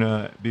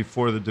arena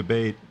before the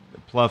debate.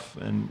 Pluff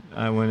and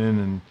I went in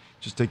and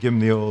just to give him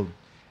the old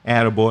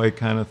attaboy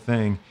kind of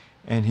thing.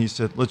 And he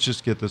said, let's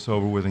just get this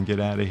over with and get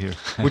out of here,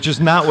 which is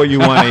not what you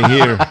want to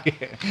hear.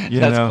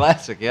 That's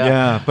classic,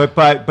 yeah.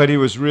 Yeah, but he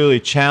was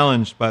really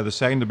challenged by the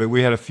second debate.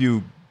 We had a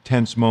few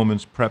tense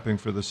moments prepping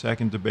for the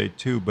second debate,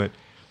 too. But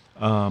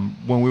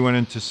when we went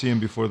in to see him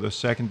before the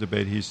second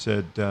debate, he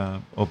said,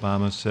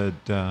 Obama said,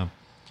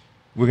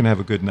 we're going to have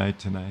a good night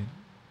tonight.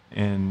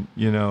 And,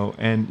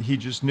 and he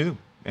just knew.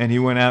 And he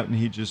went out and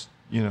he just,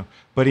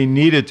 but he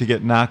needed to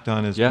get knocked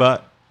on his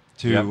butt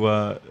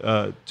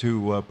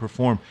to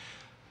perform.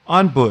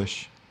 On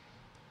Bush,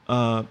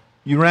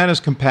 you ran as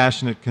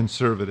compassionate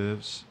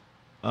conservatives,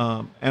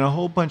 and a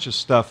whole bunch of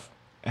stuff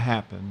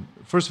happened.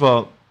 First of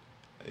all,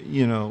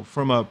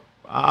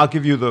 I'll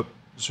give you the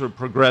sort of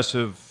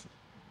progressive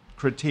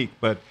critique,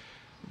 but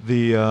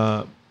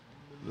the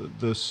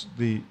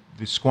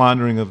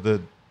squandering of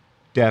the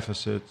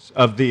deficits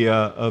of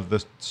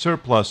the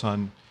surplus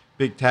on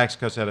big tax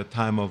cuts at a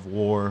time of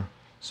war,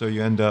 so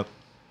you end up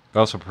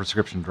also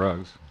prescription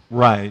drugs.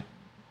 Right,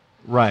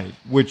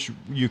 which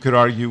you could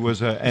argue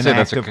was an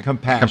act of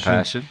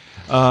compassion.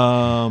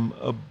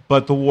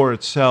 But the war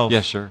itself.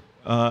 Yes, sure.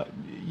 Our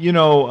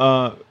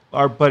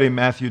buddy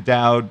Matthew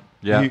Dowd,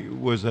 he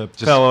was a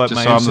fellow at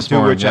my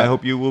institute, which I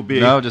hope you will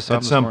be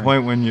at some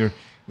point when you're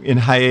in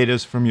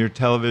hiatus from your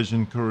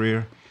television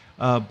career.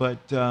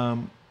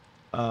 Matthew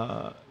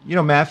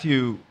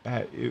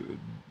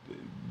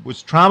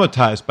was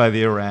traumatized by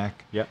the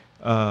Iraq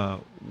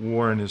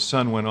war, and his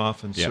son went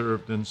off and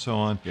served and so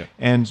on,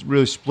 and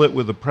really split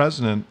with the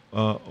president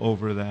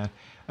over that.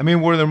 I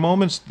mean, were there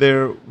moments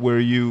there where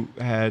you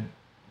had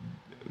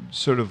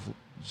sort of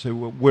say,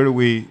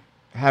 well,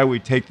 how do we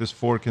take this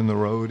fork in the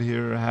road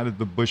here? How did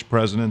the Bush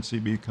presidency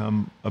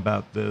become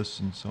about this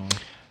and so on?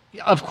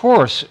 Of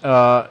course,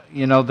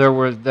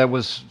 there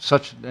was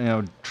such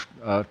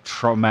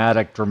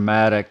traumatic,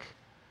 dramatic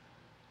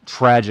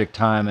tragic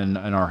time in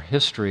our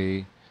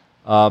history.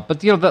 But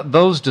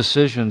those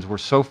decisions were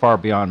so far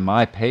beyond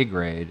my pay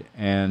grade,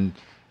 and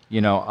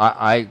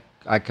I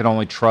could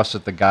only trust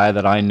that the guy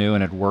that I knew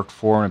and had worked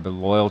for and had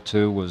been loyal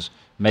to was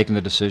making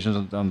the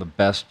decisions on the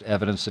best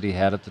evidence that he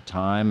had at the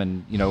time.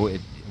 And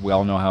we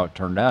all know how it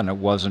turned out, and it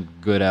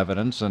wasn't good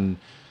evidence, and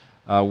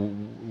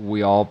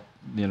we all,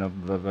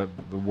 the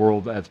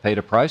world has paid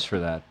a price for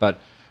that. But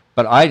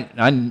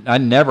I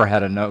never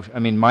had a notion. I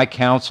mean, my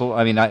counsel.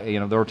 I mean,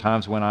 there were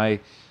times when I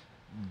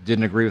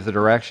didn't agree with the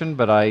direction,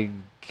 but I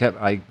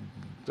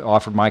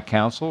offered my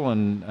counsel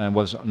and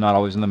was not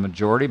always in the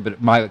majority.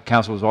 But my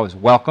counsel was always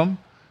welcome,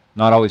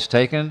 not always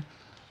taken.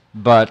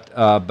 But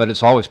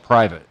it's always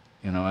private.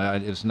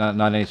 It's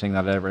not anything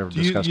that I ever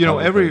discussed.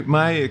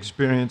 My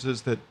experience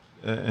is that,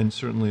 and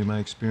certainly my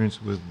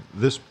experience with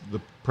the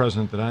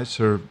president that I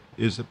serve,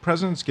 is that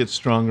presidents get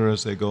stronger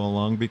as they go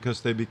along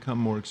because they become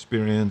more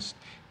experienced,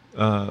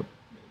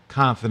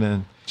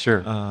 confident.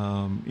 Sure.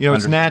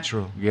 It's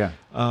natural. Yeah.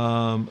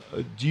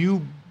 Do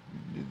you,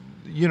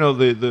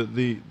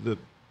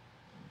 the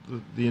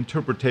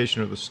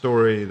interpretation of the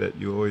story that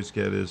you always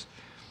get is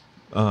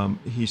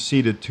he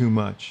ceded too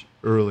much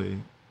early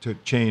to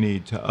Cheney,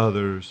 to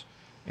others,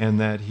 and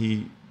that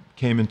he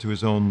came into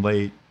his own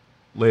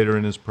later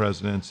in his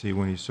presidency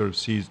when he sort of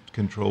seized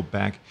control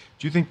back.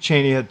 Do you think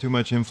Cheney had too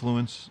much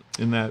influence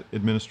in that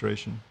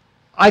administration?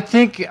 I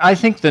think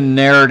the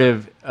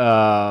narrative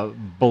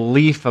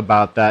belief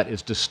about that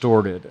is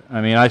distorted. I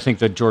mean, I think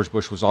that George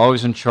Bush was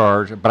always in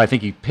charge, but I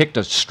think he picked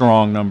a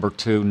strong number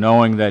two,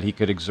 knowing that he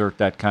could exert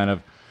that kind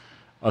of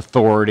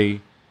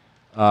authority.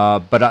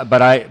 But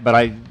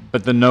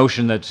the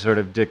notion that sort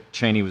of Dick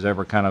Cheney was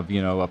ever kind of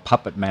a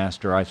puppet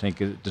master, I think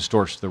it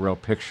distorts the real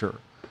picture.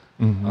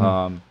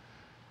 Mm-hmm.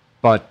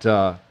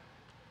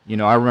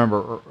 I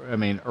remember,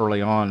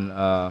 early on,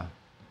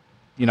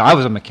 I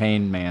was a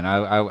McCain man.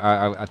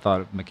 I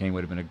thought McCain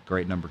would have been a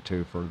great number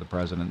two for the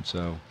president.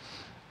 So,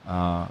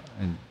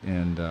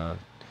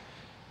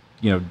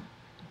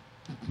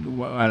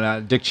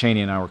 Dick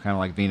Cheney and I were kind of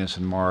like Venus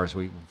and Mars.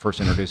 We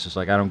first introduced us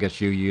like, I don't get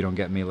you, you don't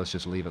get me. Let's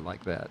just leave it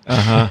like that.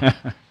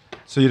 Uh-huh.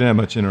 So you didn't have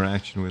much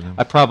interaction with him.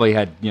 I probably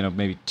had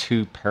maybe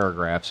 2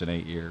 paragraphs in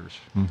 8 years.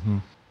 Mm-hmm.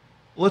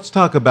 Let's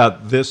talk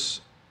about this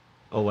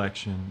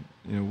election.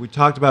 We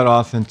talked about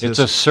authenticity. It's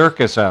a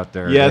circus out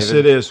there. Yes,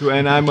 David. it is.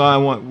 And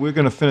we're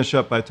going to finish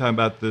up by talking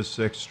about this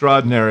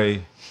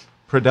extraordinary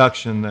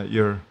production that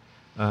you're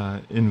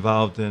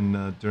involved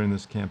in during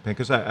this campaign.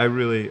 Because I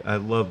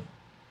love,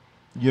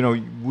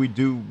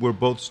 we're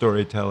both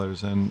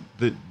storytellers, and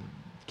the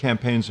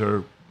campaigns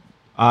are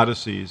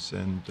odysseys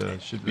and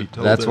should be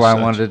told. That's why I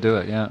wanted to do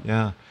it. Yeah.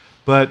 Yeah,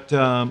 but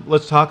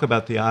let's talk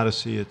about the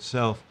odyssey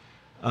itself.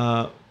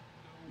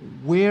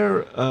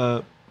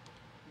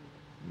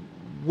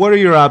 What are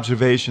your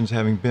observations,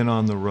 having been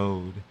on the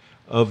road,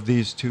 of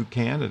these two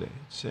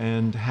candidates,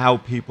 and how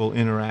people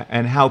interact,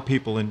 and how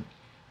people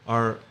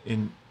are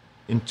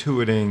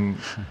intuiting,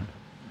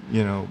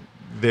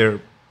 their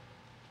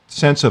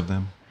sense of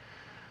them?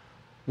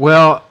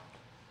 Well,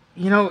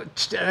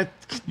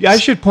 I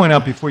should point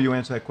out before you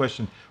answer that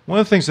question, one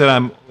of the things that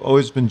I'm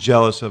always been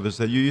jealous of is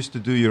that you used to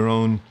do your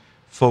own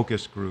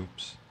focus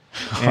groups.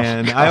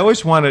 And I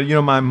always wanted,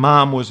 my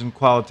mom was in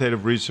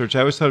qualitative research. I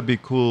always thought it'd be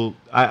cool.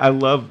 I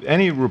love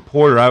any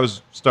reporter. I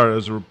was started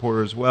as a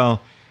reporter as well.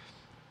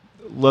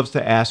 Loves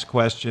to ask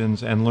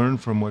questions and learn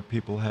from what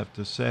people have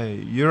to say.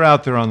 You're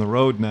out there on the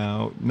road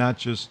now, not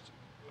just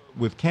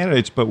with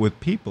candidates, but with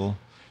people.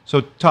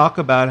 So talk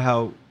about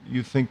how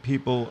you think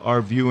people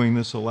are viewing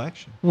this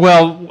election.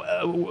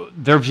 Well,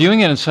 they're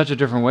viewing it in such a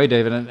different way,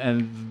 David.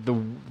 And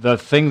the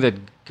thing that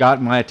got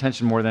my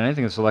attention more than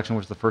anything this election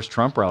was the first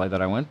Trump rally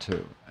that I went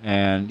to.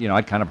 And,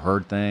 I'd kind of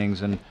heard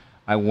things, and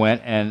I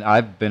went, and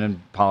I've been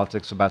in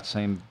politics about the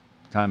same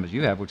time as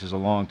you have, which is a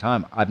long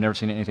time. I've never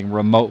seen anything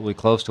remotely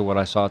close to what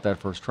I saw at that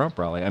first Trump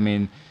rally. I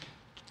mean,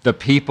 the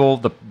people,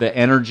 the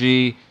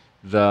energy,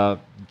 the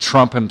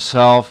Trump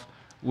himself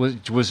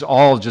was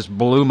all just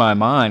blew my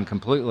mind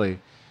completely.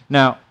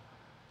 Now,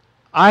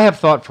 I have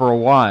thought for a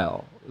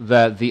while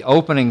that the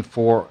opening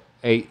for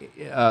a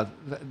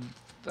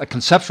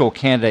conceptual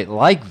candidate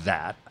like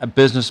that, a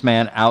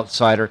businessman,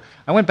 outsider.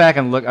 I went back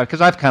and looked,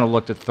 because I've kind of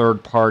looked at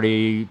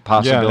third-party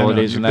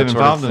possibilities and that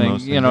sort of thing.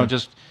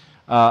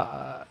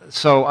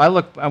 So I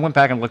went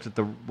back and looked at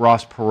the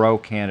Ross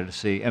Perot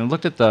candidacy and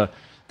looked at the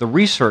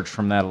research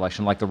from that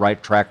election, like the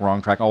right track,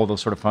 wrong track, all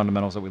those sort of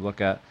fundamentals that we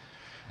look at,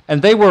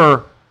 and they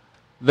were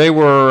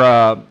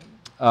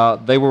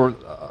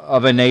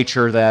of a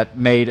nature that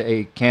made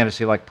a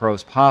candidacy like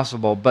Perot's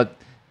possible, but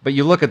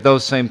you look at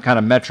those same kind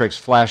of metrics,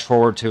 flash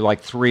forward to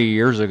like 3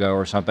 years ago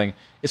or something,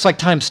 it's like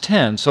times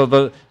 10. So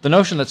the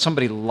notion that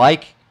somebody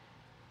like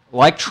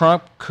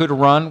Trump could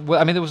run, well,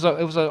 I mean, it was an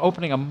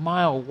opening a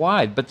mile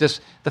wide, but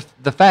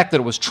the fact that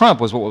it was Trump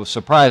was what was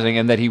surprising,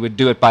 and that he would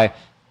do it by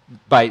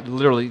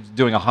literally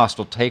doing a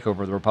hostile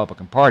takeover of the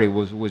Republican Party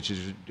which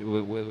is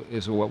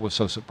what was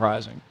so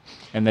surprising,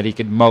 and that he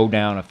could mow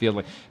down a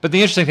field. But the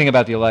interesting thing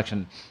about the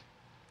election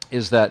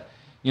is that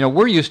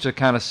we're used to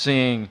kind of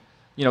seeing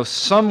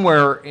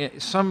somewhere,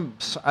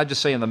 I'd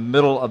just say in the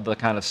middle of the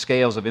kind of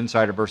scales of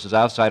insider versus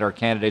outsider, our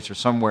candidates are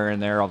somewhere in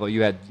there, although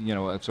you had,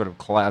 a sort of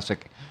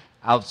classic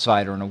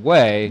outsider in a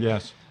way.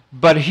 Yes.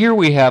 But here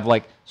we have,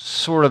 like,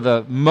 sort of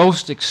the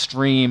most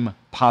extreme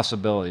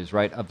possibilities,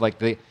 right, of, like,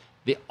 the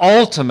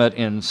ultimate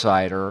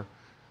insider,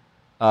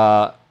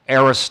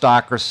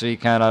 aristocracy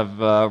kind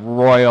of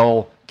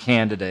royal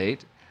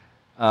candidate.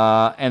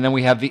 And then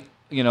we have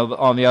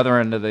on the other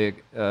end of the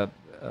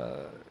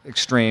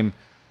extreme,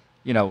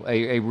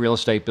 a real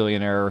estate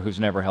billionaire who's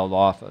never held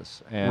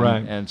office. And,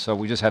 right. And so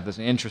we just have this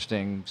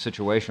interesting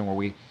situation where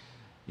we,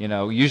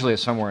 usually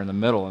it's somewhere in the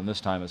middle, and this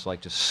time it's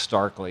like just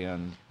starkly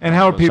on. And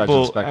how are both sides of the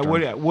people?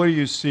 spectrum. What do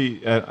you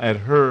see at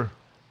her,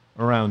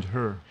 around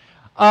her?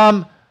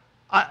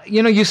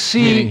 You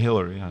see. Meaning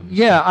Hillary.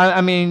 Obviously. Yeah, I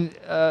mean,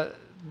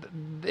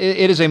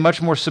 it is a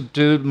much more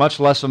subdued, much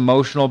less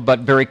emotional,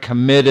 but very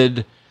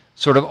committed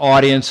sort of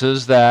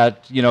audiences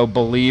that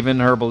believe in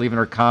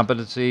her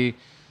competency.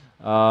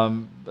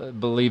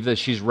 Believe that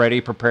she's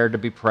ready, prepared to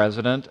be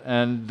president,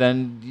 and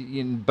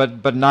then,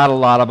 but not a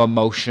lot of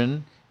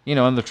emotion.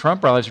 And the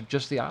Trump rallies are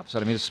just the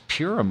opposite. I mean, it's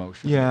pure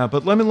emotion. Yeah,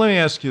 but let me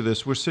ask you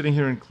this: we're sitting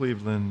here in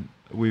Cleveland.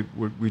 We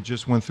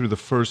just went through the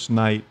first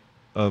night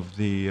of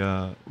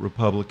the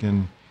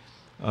Republican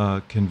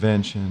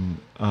convention.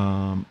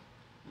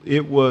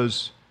 It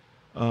was,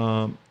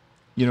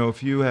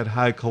 if you had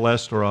high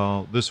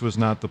cholesterol, this was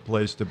not the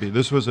place to be.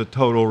 This was a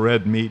total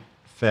red meat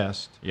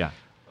fest. Yeah.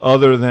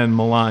 Other than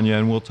Melania,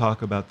 and we'll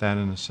talk about that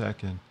in a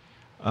second.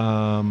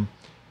 My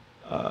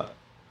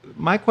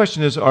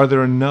question is, are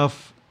there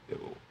enough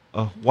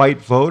white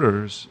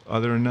voters? Are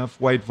there enough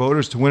white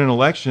voters to win an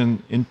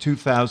election in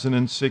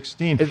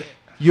 2016?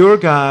 Your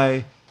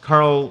guy,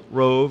 Karl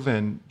Rove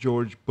and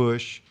George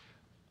Bush,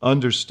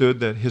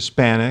 understood that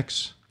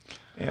Hispanics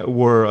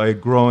were a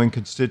growing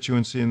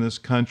constituency in this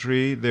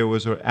country. There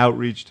was an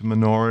outreach to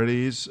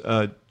minorities.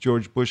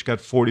 George Bush got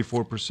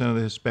 44% of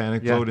the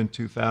Hispanic vote in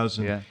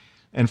 2000. Yeah.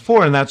 And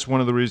that's one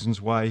of the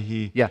reasons why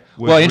he was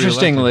well,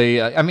 interestingly,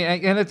 I mean,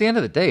 and at the end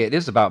of the day, it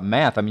is about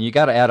math. I mean, you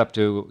got to add up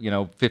to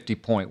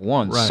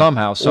 50.1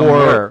 somehow,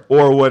 somewhere,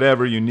 or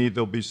whatever you need.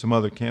 There'll be some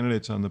other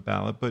candidates on the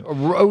ballot, but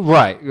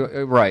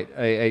right,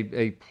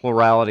 a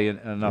plurality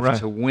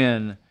enough to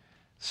win.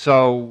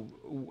 So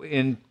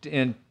in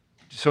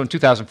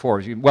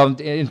 2004,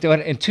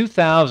 in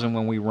 2000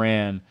 when we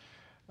ran,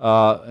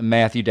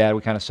 Matthew Dad, we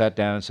kind of sat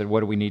down and said,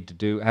 what do we need to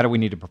do? How do we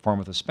need to perform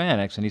with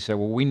Hispanics? And he said,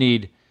 well, we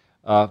need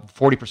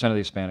 40% of the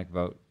Hispanic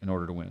vote in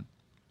order to win.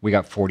 We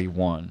got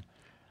 41.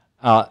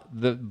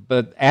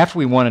 But after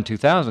we won in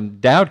 2000,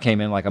 Dowd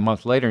came in like a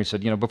month later and he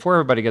said, before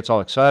everybody gets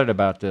all excited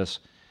about this,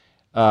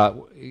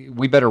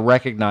 we better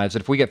recognize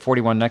that if we get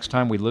 41 next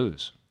time, we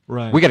lose.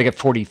 Right. We got to get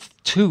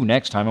 42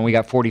 next time, and we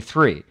got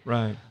 43.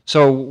 Right.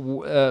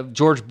 So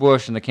George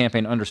Bush and the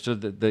campaign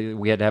understood that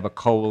we had to have a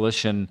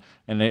coalition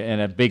and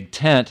a big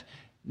tent.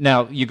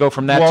 Now, you go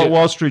from that to...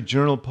 Wall Street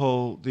Journal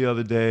poll the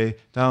other day,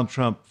 Donald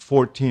Trump,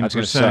 14% I was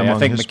going to say, I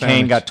think Hispanics.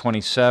 McCain got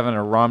 27,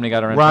 or Romney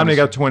got around 27. Romney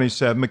 27. got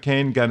 27.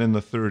 McCain got in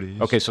the 30s.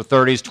 Okay, so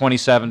 30s,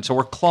 27. So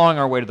we're clawing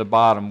our way to the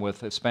bottom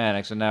with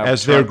Hispanics, and now...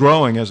 As they're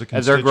growing as a constituency.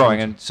 As they're growing,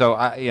 and so,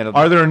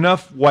 Are there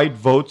enough white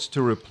votes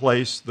to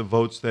replace the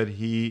votes that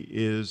he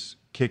is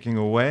kicking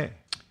away?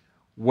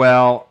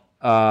 Well...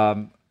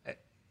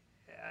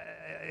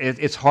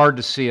 It's hard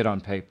to see it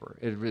on paper.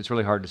 It's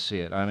really hard to see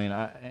it. I mean,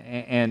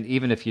 and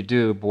even if you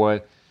do,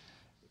 boy,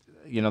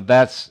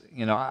 that's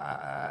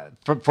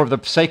for the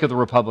sake of the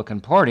Republican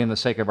Party and the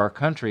sake of our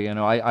country,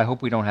 I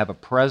hope we don't have a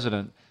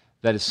president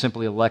that is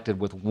simply elected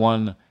with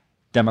one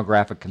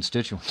demographic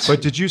constituency.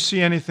 But did you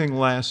see anything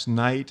last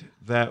night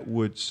that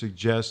would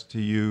suggest to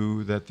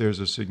you that there's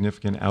a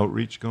significant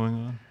outreach going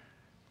on?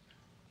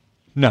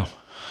 No.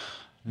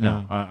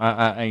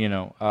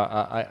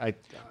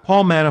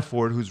 Paul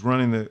Manafort, who's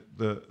running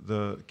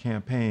the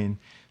campaign,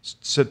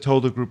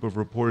 told a group of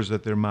reporters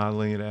that they're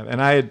modeling it after.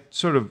 And I had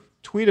sort of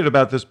tweeted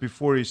about this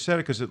before he said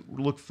it because it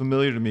looked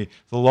familiar to me,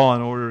 the Law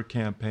and Order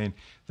campaign,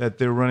 that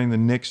they're running the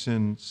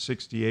Nixon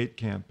 68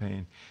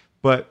 campaign.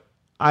 But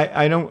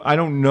I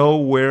don't know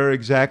where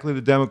exactly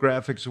the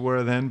demographics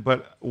were then,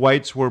 but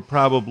whites were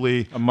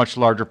probably a much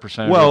larger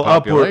percentage of the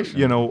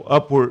population.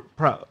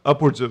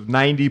 Upwards of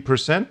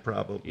 90%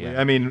 probably.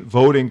 Yeah. I mean,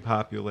 voting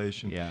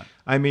population. Yeah.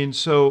 I mean,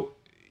 so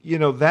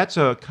that's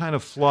a kind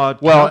of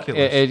flawed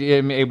calculus.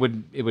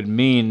 calculus. It would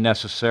mean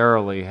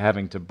necessarily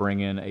having to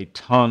bring in a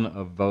ton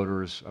of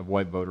voters, of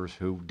white voters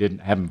who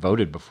haven't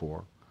voted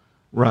before,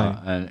 right?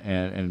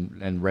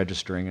 And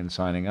registering and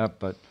signing up,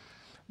 but.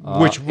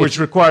 Which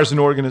requires an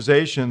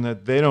organization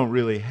that they don't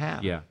really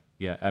have. Yeah.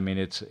 I mean,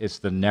 it's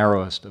the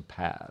narrowest of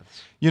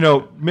paths.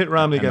 Mitt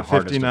Romney got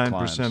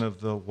 59%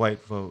 of the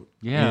white vote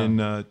in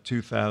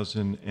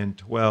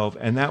 2012,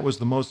 and that was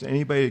the most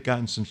anybody had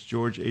gotten since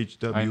George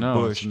H.W.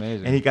 Bush. It's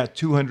amazing. And he got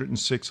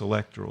 206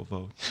 electoral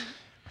votes.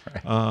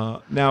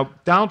 Right. Now,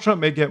 Donald Trump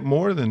may get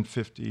more than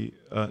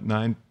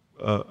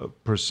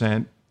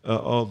 59%,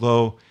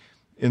 although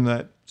in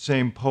that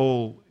same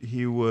poll,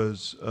 he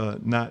was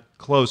not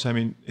close. I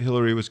mean,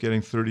 Hillary was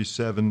getting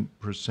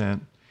 37%.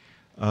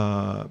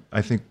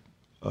 I think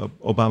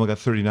Obama got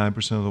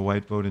 39% of the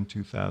white vote in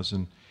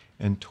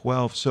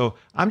 2012. So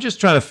I'm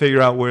just trying to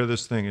figure out where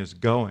this thing is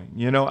going.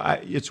 You know,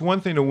 it's one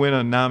thing to win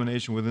a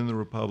nomination within the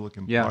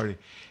Republican Party.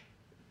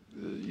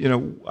 You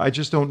know, I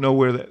just don't know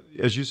where,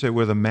 as you say,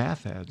 where the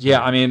math adds.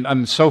 Yeah, I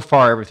mean, so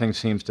far everything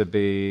seems to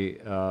be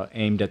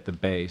aimed at the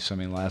base. I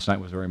mean, last night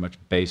was very much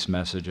base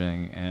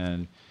messaging,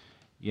 and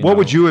what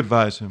would you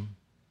advise him?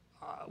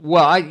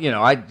 Well,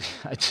 I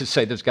just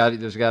say there's got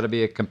to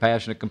be a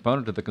compassionate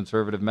component to the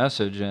conservative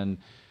message, and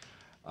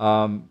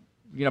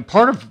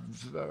part of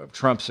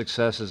Trump's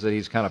success is that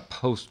he's kind of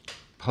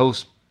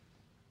post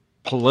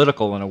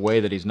political in a way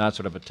that he's not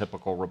sort of a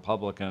typical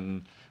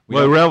Republican.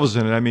 Well, he revels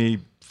in it. I mean, he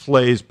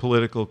flays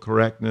political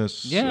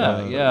correctness.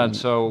 Yeah, and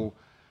so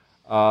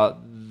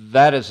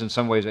that is in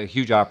some ways a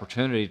huge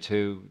opportunity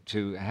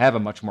to have a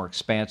much more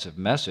expansive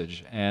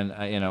message, and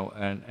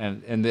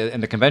and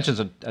the convention's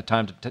a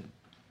time to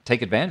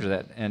take advantage of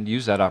that and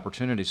use that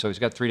opportunity. So he's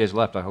got 3 days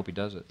left. I hope he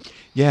does it.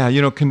 Yeah, you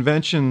know,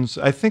 conventions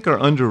I think are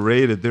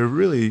underrated. They're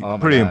really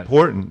pretty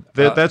important.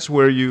 That's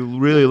where you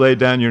really lay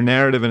down your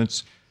narrative, and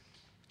it's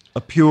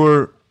a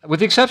pure. With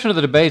the exception of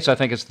the debates, I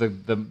think it's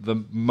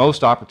the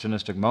most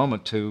opportunistic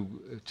moment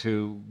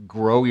to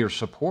grow your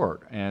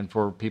support and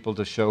for people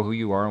to show who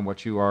you are and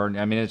what you are.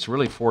 I mean, it's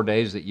really 4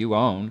 days that you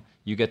own,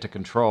 you get to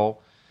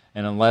control,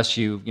 and unless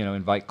you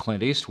invite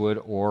Clint Eastwood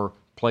or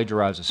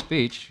plagiarize a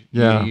speech,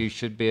 you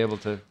should be able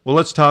to. Well,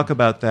 let's talk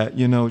about that.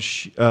 You know,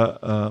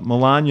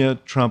 Melania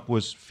Trump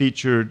was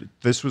featured.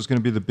 This was going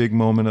to be the big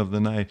moment of the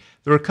night.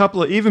 There were a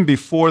couple of, even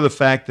before the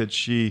fact that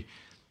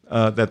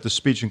that the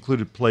speech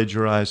included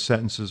plagiarized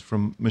sentences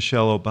from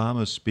Michelle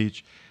Obama's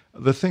speech.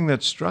 The thing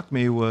that struck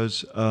me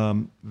was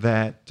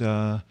that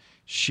the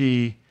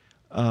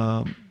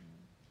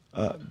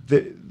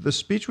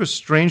speech was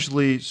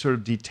strangely sort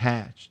of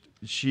detached.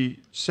 She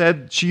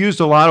used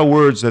a lot of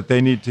words that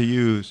they need to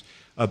use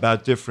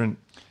about different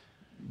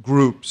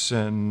groups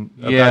and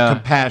about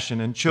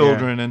compassion and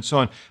children and so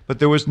on. But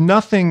there was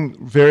nothing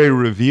very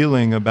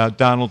revealing about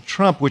Donald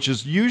Trump, which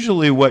is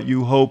usually what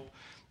you hope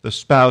the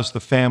spouse, the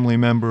family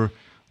member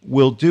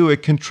will do.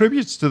 It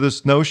contributes to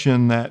this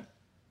notion that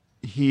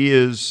he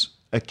is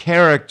a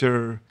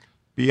character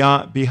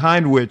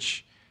behind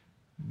which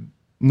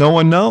no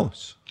one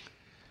knows.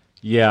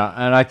 Yeah,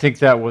 and I think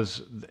that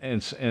was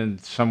in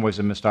some ways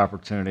a missed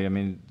opportunity. I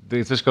mean,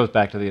 this goes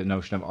back to the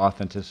notion of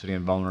authenticity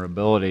and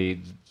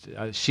vulnerability.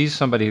 She's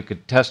somebody who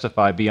could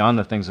testify beyond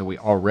the things that we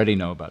already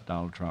know about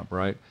Donald Trump,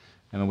 right?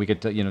 I mean, we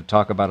could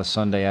talk about a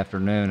Sunday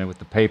afternoon and with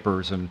the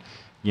papers and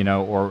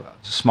or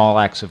small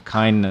acts of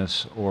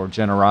kindness or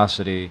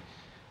generosity,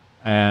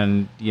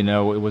 and it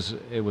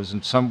was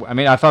in some. I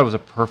mean, I thought it was a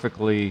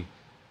perfectly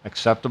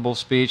acceptable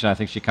speech, and I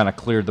think she kind of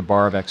cleared the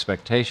bar of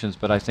expectations.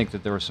 But I think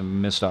that there were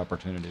some missed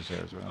opportunities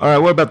there as well. All right,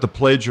 what about the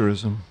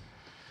plagiarism?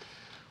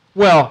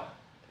 Well,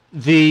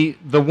 the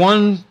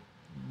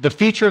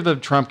feature of the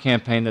Trump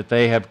campaign that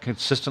they have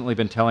consistently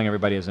been telling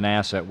everybody is an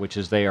asset, which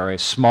is they are a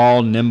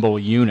small, nimble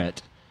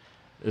unit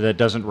that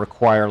doesn't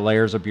require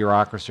layers of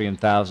bureaucracy and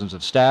thousands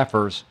of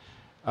staffers,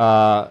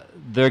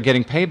 they're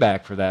getting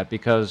payback for that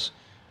because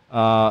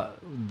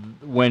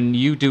when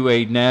you do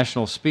a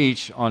national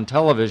speech on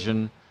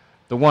television,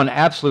 the one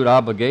absolute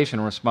obligation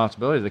and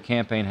responsibility the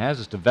campaign has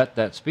is to vet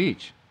that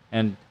speech.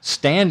 And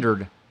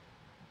standard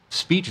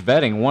speech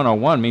vetting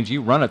 101 means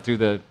you run it through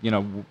the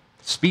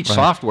speech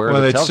software.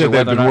 Well, that they tells said you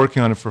they've whether been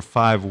working on it for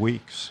 5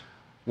 weeks.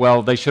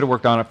 Well, they should have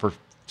worked on it for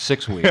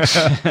 6 weeks.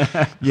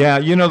 Yeah,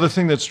 the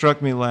thing that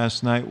struck me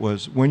last night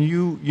was when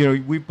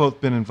we've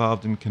both been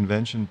involved in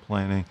convention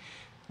planning.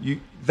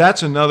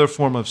 That's another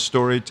form of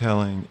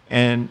storytelling,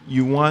 and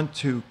you want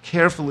to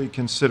carefully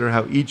consider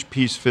how each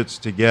piece fits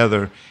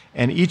together,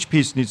 and each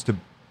piece needs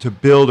to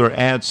build or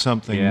add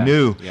something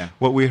new. Yeah.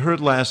 What we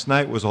heard last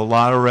night was a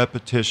lot of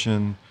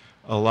repetition,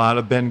 a lot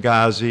of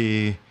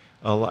Benghazi,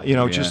 a lot,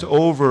 just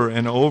over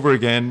and over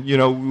again.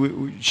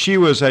 She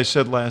was, I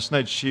said last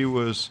night, she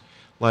was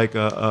like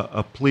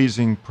a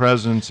pleasing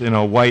presence in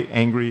a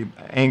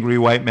angry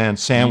white man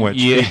sandwich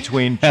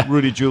between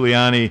Rudy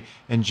Giuliani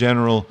and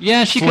General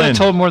Yeah, she Flynn. could have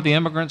told more of the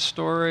immigrant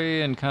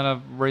story and kind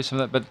of raised some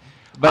of that.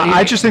 But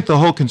I just think the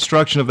whole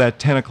construction of that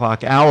 10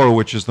 o'clock hour,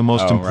 which is the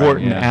most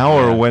important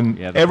hour when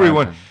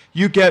everyone...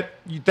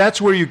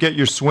 that's where you get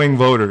your swing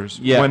voters.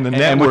 Yeah, when the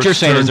and what you're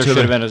saying is there should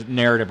have been a a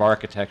narrative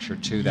architecture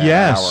to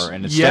that hour,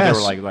 and instead they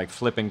were like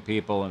flipping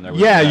people, and there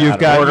was you've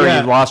got order.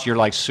 You lost your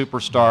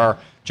superstar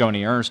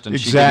Joni Ernst, and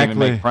she didn't even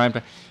make prime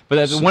time. But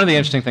that's one of the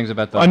interesting things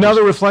about those.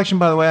 Another reflection,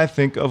 by the way, I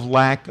think of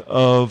lack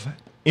of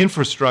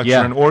infrastructure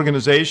and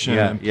organization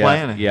and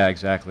planning. Yeah,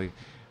 exactly.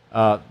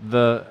 I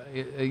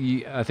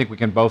think we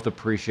can both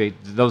appreciate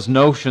those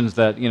notions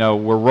that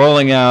we're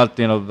rolling out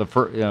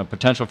the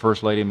potential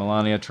First Lady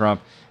Melania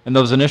Trump, and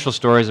those initial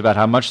stories about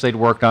how much they'd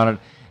worked on it,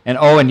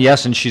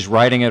 and she's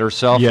writing it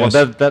herself. Yes.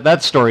 Well,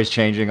 that story's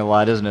changing a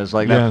lot, isn't it? It's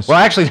like Yes. that.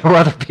 Well, actually, there were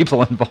other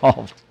people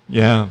involved.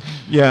 Yeah,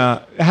 yeah.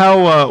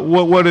 How?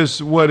 What is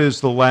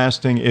the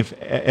lasting,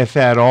 if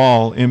at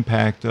all,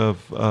 impact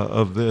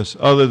of this,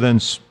 other than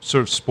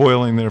sort of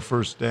spoiling their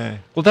first day?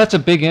 Well, that's a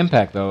big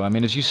impact, though. I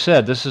mean, as you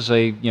said, this is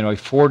a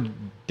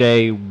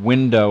 4-day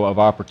window of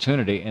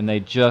opportunity, and they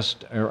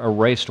just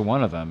erased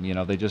one of them.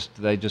 They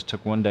just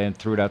took one day and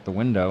threw it out the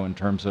window in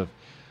terms of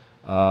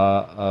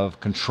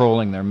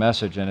controlling their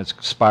message, and it's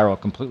spiraled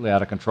completely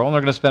out of control. And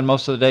they're going to spend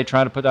most of the day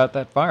trying to put out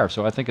that fire.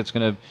 So I think it's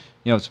going to,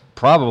 it's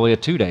probably a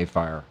 2-day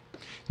fire.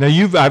 Now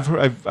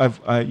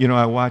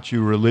I watch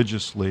you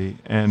religiously,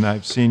 and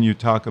I've seen you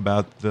talk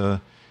about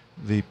the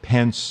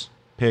Pence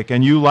pick,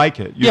 and you like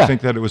it. You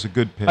think that it was a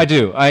good pick. I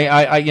do.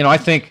 I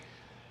think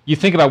you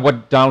think about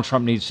what Donald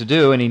Trump needs to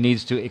do, and he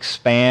needs to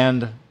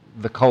expand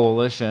the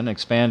coalition,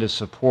 expand his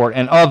support,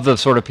 and of the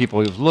sort of people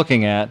he was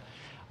looking at,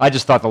 I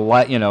just thought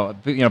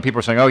people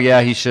were saying, oh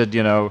yeah, he should,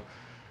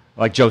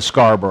 like Joe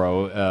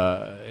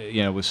Scarborough,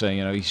 was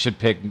saying, he should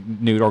pick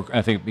Newt, or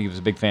I think he was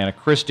a big fan of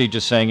Christie,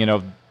 just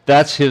saying,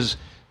 that's his,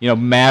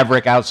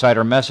 maverick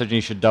outsider message, and he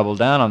should double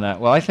down on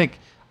that. Well, I think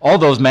all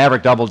those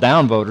maverick double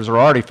down voters are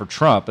already for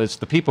Trump. It's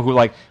the people who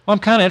I'm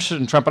kind of interested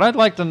in Trump, but I'd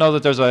like to know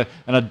that there's an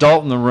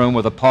adult in the room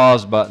with a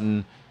pause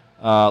button,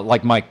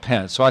 like Mike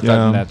Pence. So I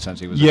thought in that sense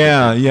he was.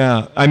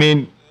 Yeah. I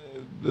mean,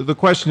 the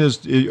question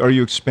is, are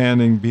you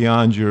expanding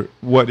beyond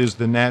what is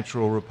the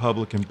natural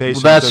Republican base?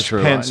 Well, that's Does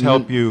true. Pence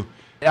help you?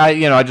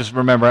 I just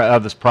remember how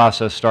this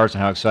process starts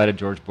and how excited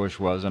George Bush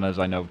was, and as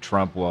I know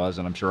Trump was,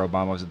 and I'm sure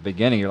Obama was at the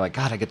beginning. You're like,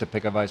 God, I get to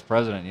pick a vice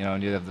president,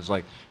 and you have this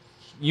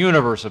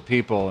universe of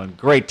people and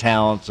great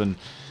talents and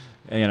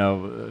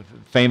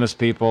famous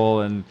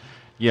people, and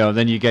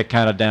then you get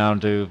kind of down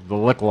to the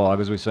lick log,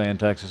 as we say in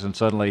Texas, and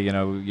suddenly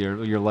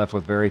you're left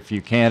with very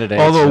few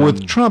candidates. Although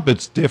with Trump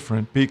it's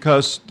different,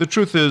 because the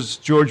truth is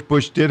George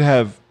Bush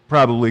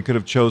probably could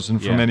have chosen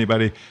from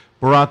anybody.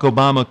 Barack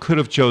Obama could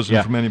have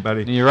chosen from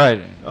anybody. You're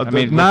right.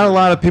 Not a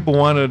lot of people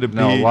wanted to be.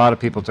 No, a lot of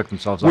people took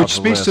themselves off the list.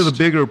 Which speaks to the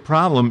bigger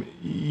problem.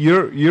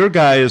 Your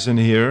guy isn't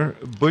here.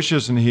 Bush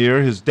isn't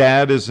here. His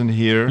dad isn't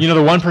here.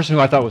 The one person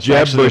who I thought was Jeb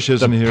actually Bush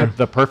isn't here.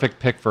 The perfect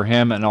pick for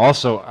him, and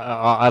also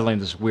oddly in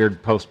this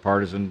weird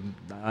post-partisan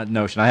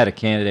notion, I had a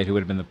candidate who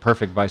would have been the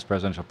perfect vice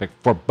presidential pick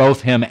for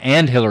both him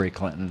and Hillary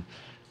Clinton,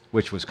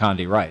 which was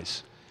Condi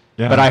Rice.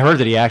 Yeah. But I heard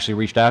that he actually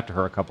reached out to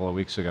her a couple of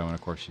weeks ago, and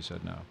of course she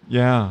said no.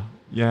 Yeah.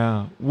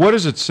 What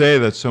does it say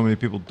that so many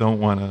people don't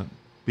want to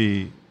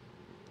be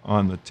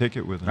on the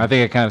ticket with him? I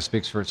think it kind of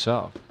speaks for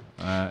itself.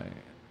 I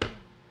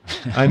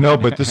know,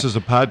 but this is a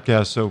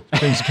podcast, so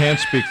things can't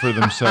speak for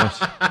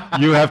themselves.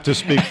 You have to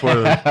speak for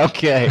them.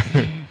 Okay.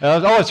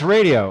 It's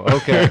radio.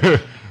 Okay.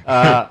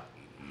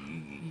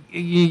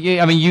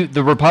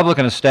 The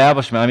Republican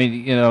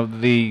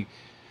establishment. The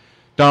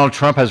Donald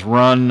Trump has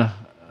run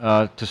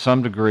to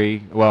some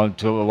degree,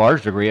 to a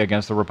large degree,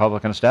 against the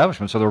Republican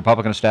establishment. So the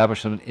Republican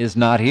establishment is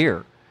not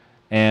here.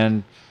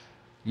 And,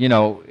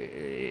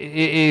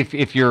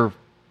 if your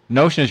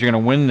notion is you're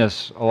going to win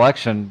this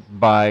election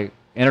by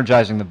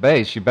energizing the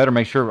base, you better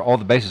make sure all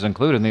the base is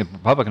included, and the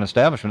Republican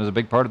establishment is a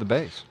big part of the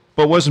base.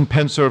 But wasn't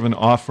Pence sort of an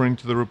offering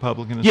to the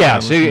Republican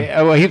establishment?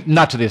 Yeah,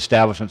 not to the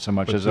establishment so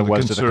much as it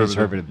was to the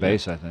conservative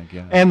base, I think,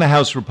 yeah. And the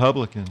House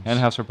Republicans.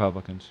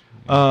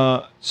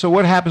 So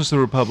what happens to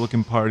the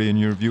Republican Party in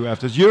your view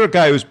after this? You're a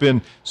guy who's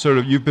been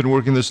you've been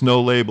working this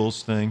no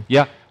labels thing.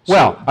 Yeah.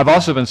 Well, I've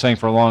also been saying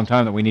for a long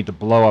time that we need to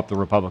blow up the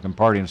Republican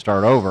Party and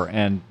start over,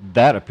 and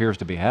that appears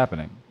to be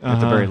happening at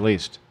the very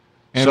least.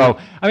 And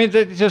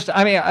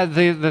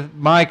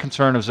my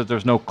concern is that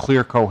there's no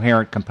clear,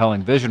 coherent,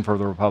 compelling vision for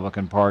the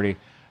Republican Party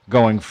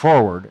going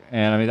forward.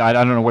 And I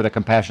don't know where the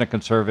compassionate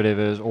conservative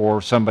is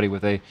or somebody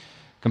with a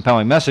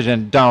compelling message.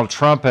 And Donald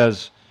Trump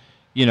has,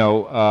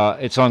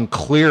 it's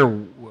unclear.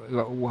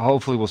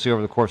 Hopefully we'll see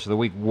over the course of the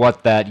week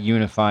what that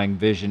unifying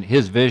vision,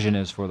 his vision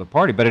is for the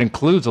party. But it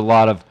includes a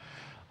lot of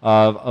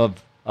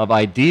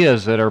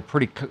ideas that are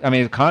pretty.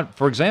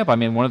 For example,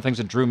 one of the things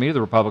that drew me to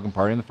the Republican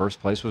Party in the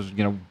first place was,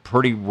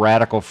 pretty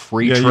radical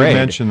free trade. Yeah, you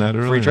mentioned that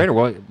earlier. Free trader.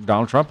 Well,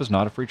 Donald Trump is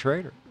not a free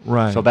trader.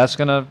 Right. So that's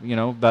gonna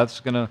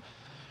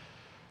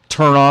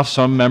turn off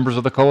some members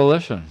of the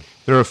coalition.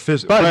 But it's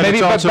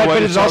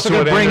also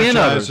going to bring in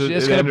others.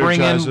 It's going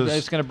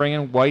to bring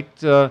in white,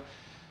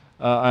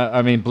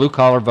 blue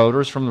collar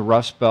voters from the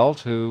Rust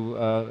Belt who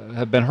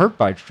have been hurt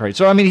by trade.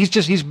 So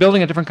he's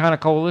building a different kind of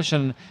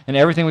coalition, and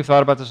everything we've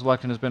thought about this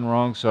election has been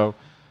wrong. So,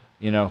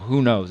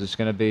 who knows? It's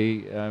going to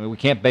be. We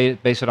can't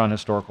base it on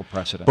historical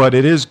precedent. But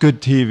it is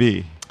good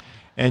TV,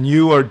 and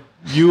you are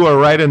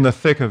right in the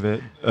thick of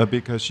it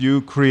because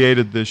you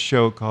created this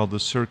show called The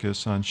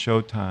Circus on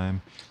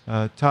Showtime.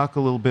 Talk a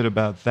little bit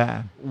about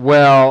that.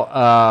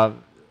 Well,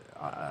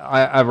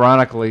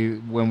 ironically,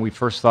 when we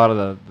first thought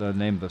of the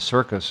name of The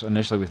Circus,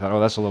 initially we thought,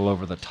 that's a little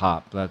over the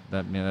top.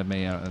 That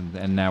may,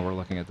 and now we're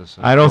looking at this.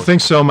 I don't think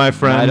so, my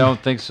friend. I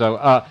don't think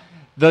so.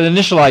 The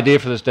initial idea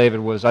for this, David,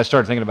 was I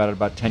started thinking about it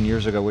about 10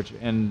 years ago,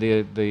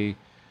 the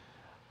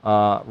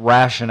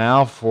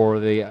rationale for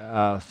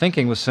the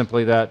thinking was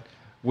simply that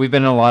we've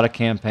been in a lot of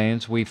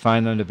campaigns. We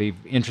find them to be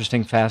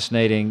interesting,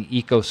 fascinating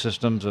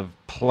ecosystems of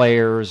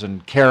players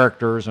and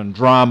characters and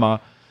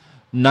drama,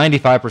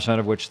 95%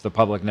 of which the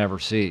public never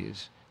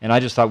sees. And I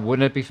just thought,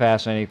 wouldn't it be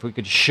fascinating if we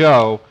could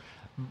show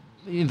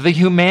the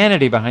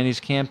humanity behind these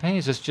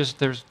campaigns? It's just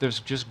there's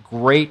just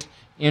great,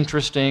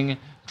 interesting,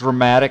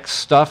 dramatic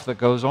stuff that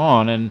goes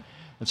on, and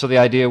so the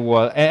idea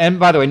was, and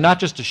by the way, not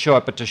just to show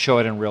it, but to show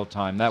it in real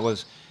time. That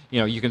was,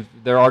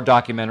 there are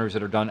documentaries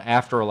that are done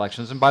after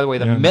elections, and by the way,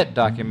 the Mitt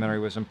documentary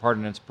was in part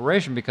an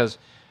inspiration because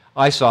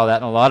I saw that,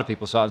 and a lot of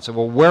people saw it and said,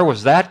 well, where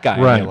was that guy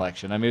in the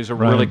election? I mean, he was a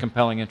really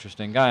compelling,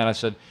 interesting guy, and I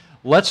said,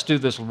 let's do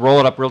this, roll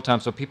it up real time,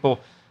 so people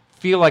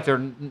feel like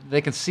they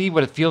can see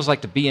what it feels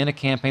like to be in a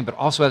campaign, but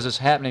also as it's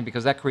happening,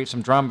 because that creates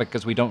some drama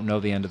because we don't know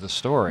the end of the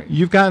story.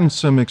 You've gotten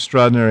some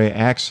extraordinary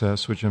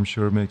access, which I'm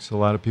sure makes a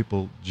lot of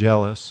people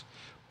jealous.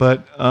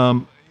 But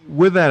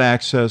with that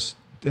access,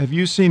 have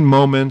you seen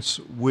moments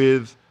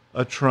with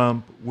a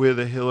Trump, with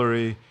a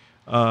Hillary,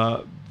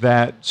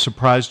 that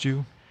surprised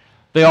you?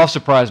 They all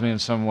surprise me in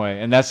some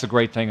way, and that's the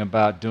great thing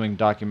about doing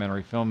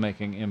documentary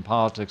filmmaking in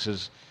politics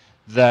is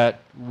that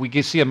we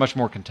can see a much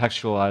more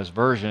contextualized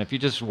version. If you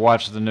just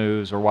watch the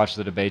news or watch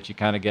the debates, you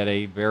kind of get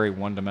a very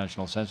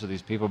one-dimensional sense of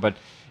these people. But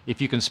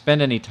if you can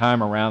spend any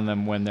time around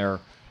them when they're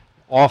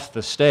off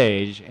the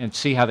stage and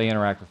see how they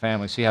interact with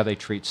families, see how they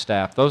treat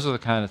staff, those are the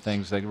kind of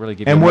things that really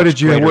give you a much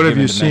greater And what have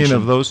you dimension. seen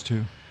of those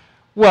two?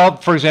 Well,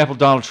 for example,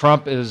 Donald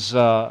Trump is,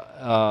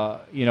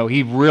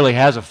 he really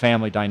has a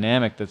family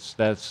dynamic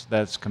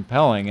that's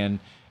compelling, and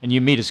you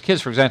meet his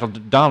kids. For example,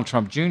 Donald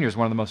Trump Jr. is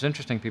one of the most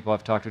interesting people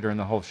I've talked to during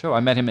the whole show. I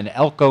met him in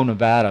Elko,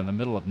 Nevada, in the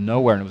middle of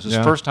nowhere, and it was his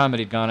first time that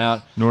he'd gone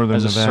out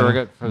as a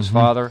surrogate for his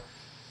father.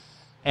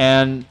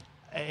 And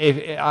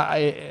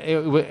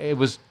it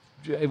was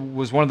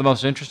one of the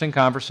most interesting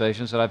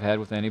conversations that I've had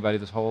with anybody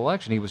this whole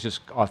election. He was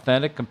just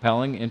authentic,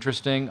 compelling,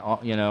 interesting,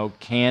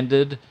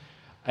 candid.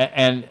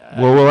 And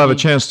we'll have a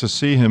chance to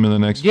see him in the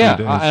next few days.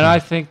 Yeah, and I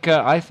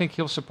think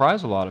he'll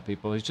surprise a lot of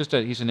people.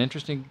 He's an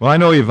interesting. Well, I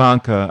know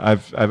Ivanka.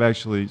 I've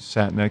actually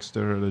sat next to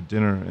her at a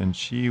dinner, and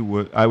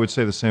I would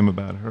say the same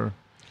about her.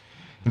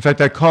 In fact,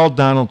 I called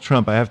Donald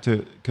Trump. I have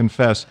to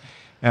confess,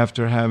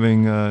 after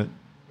having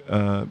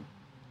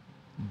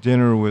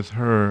dinner with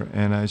her,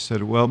 and I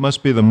said, "Well, it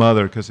must be the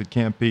mother because it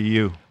can't be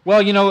you."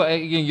 Well, you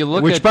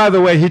look Which, by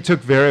the way, he took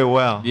very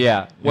well.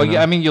 Yeah. Well,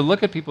 I mean, you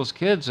look at people's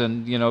kids,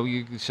 and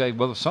you say,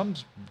 "Well,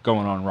 something's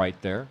going on right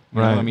there."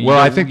 Right. I mean,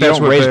 I think that's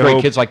you don't what raise they great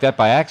hope. kids like that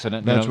by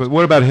accident.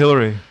 What about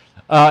Hillary?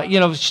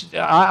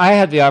 I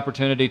had the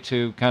opportunity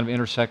to kind of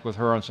intersect with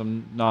her on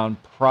some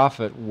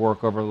nonprofit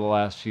work over the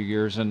last few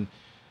years, and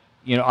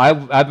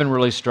I've been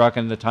really struck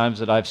in the times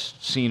that I've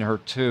seen her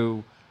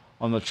too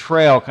on the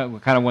trail,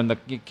 kind of when the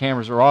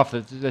cameras are off,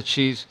 that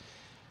she's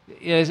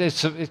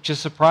it's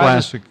just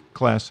surprising.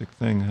 Classic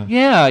thing, huh?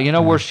 Yeah,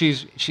 where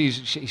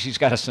she's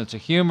got a sense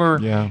of humor.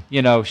 Yeah.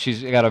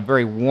 She's got a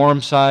very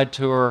warm side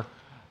to her,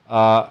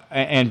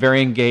 and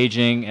very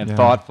engaging and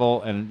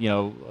thoughtful, and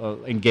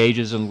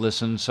engages and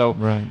listens. So,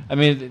 I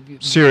mean,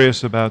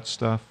 serious about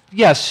stuff.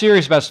 Yeah,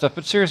 serious about stuff,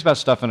 but serious about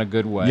stuff in a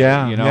good way.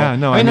 Yeah, yeah,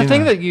 no. I mean, the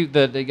thing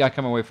that I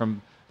come away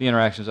from the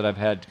interactions that I've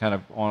had, kind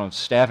of on a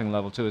staffing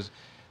level too, is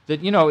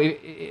that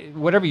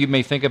whatever you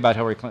may think about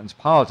Hillary Clinton's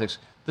politics,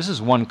 this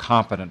is one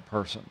competent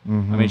person.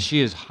 Mm-hmm. I mean,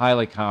 she is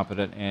highly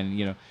competent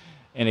and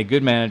a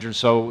good manager.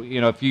 So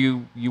if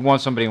you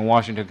want somebody in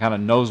Washington who kind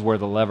of knows where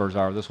the levers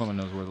are, this woman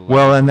knows where the levers are.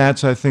 Well, and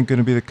that's, I think, going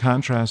to be the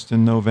contrast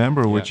in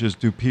November, which is,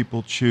 do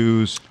people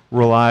choose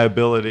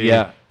reliability,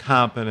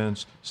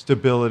 competence,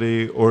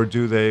 stability, or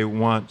do they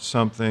want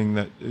something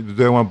that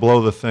they want to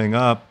blow the thing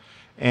up?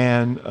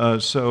 And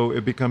so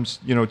it becomes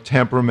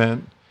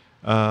temperament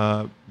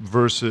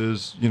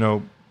versus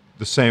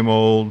the same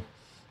old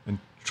and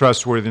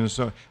trustworthiness.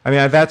 So, I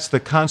mean, that's the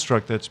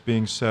construct that's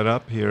being set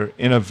up here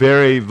in a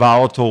very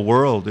volatile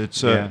world.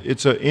 It's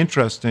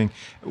interesting.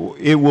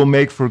 It will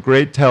make for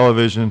great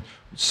television.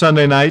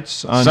 Sunday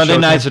nights on Sunday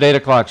Showtime? Nights at 8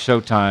 o'clock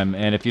Showtime,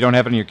 and if you don't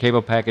have it in your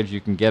cable package,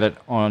 you can get it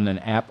on an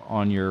app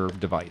on your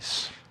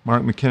device.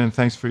 Mark McKinnon,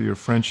 thanks for your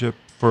friendship,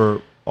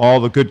 for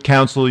all the good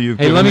counsel you've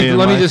given me. Hey,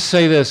 let me just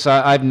say this.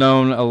 I've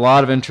known a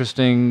lot of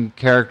interesting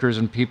characters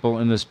and people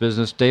in this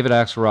business. David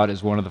Axelrod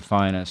is one of the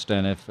finest,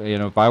 and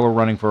if I were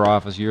running for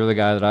office, you're the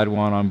guy that I'd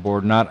want on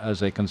board, not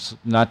just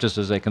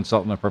as a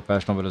consultant or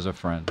professional, but as a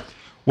friend.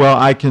 Well,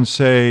 I can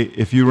say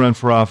if you run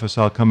for office,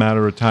 I'll come out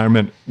of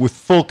retirement with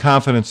full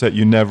confidence that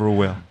you never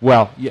will.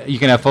 Well, you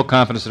can have full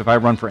confidence that if I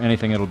run for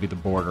anything, it'll be the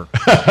border.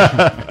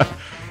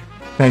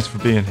 Thanks for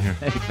being here.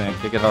 Hey, thanks.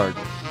 Take it hard.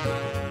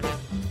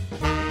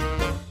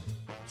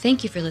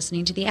 Thank you for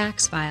listening to The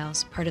Axe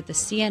Files, part of the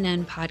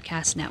CNN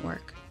Podcast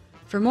Network.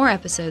 For more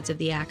episodes of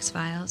The Axe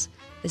Files,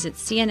 visit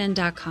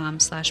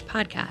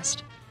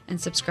cnn.com/podcast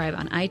and subscribe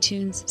on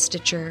iTunes,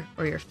 Stitcher,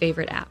 or your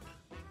favorite app.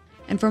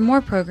 And for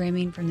more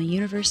programming from the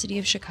University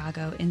of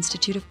Chicago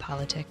Institute of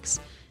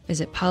Politics,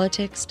 visit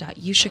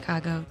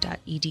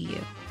politics.uchicago.edu.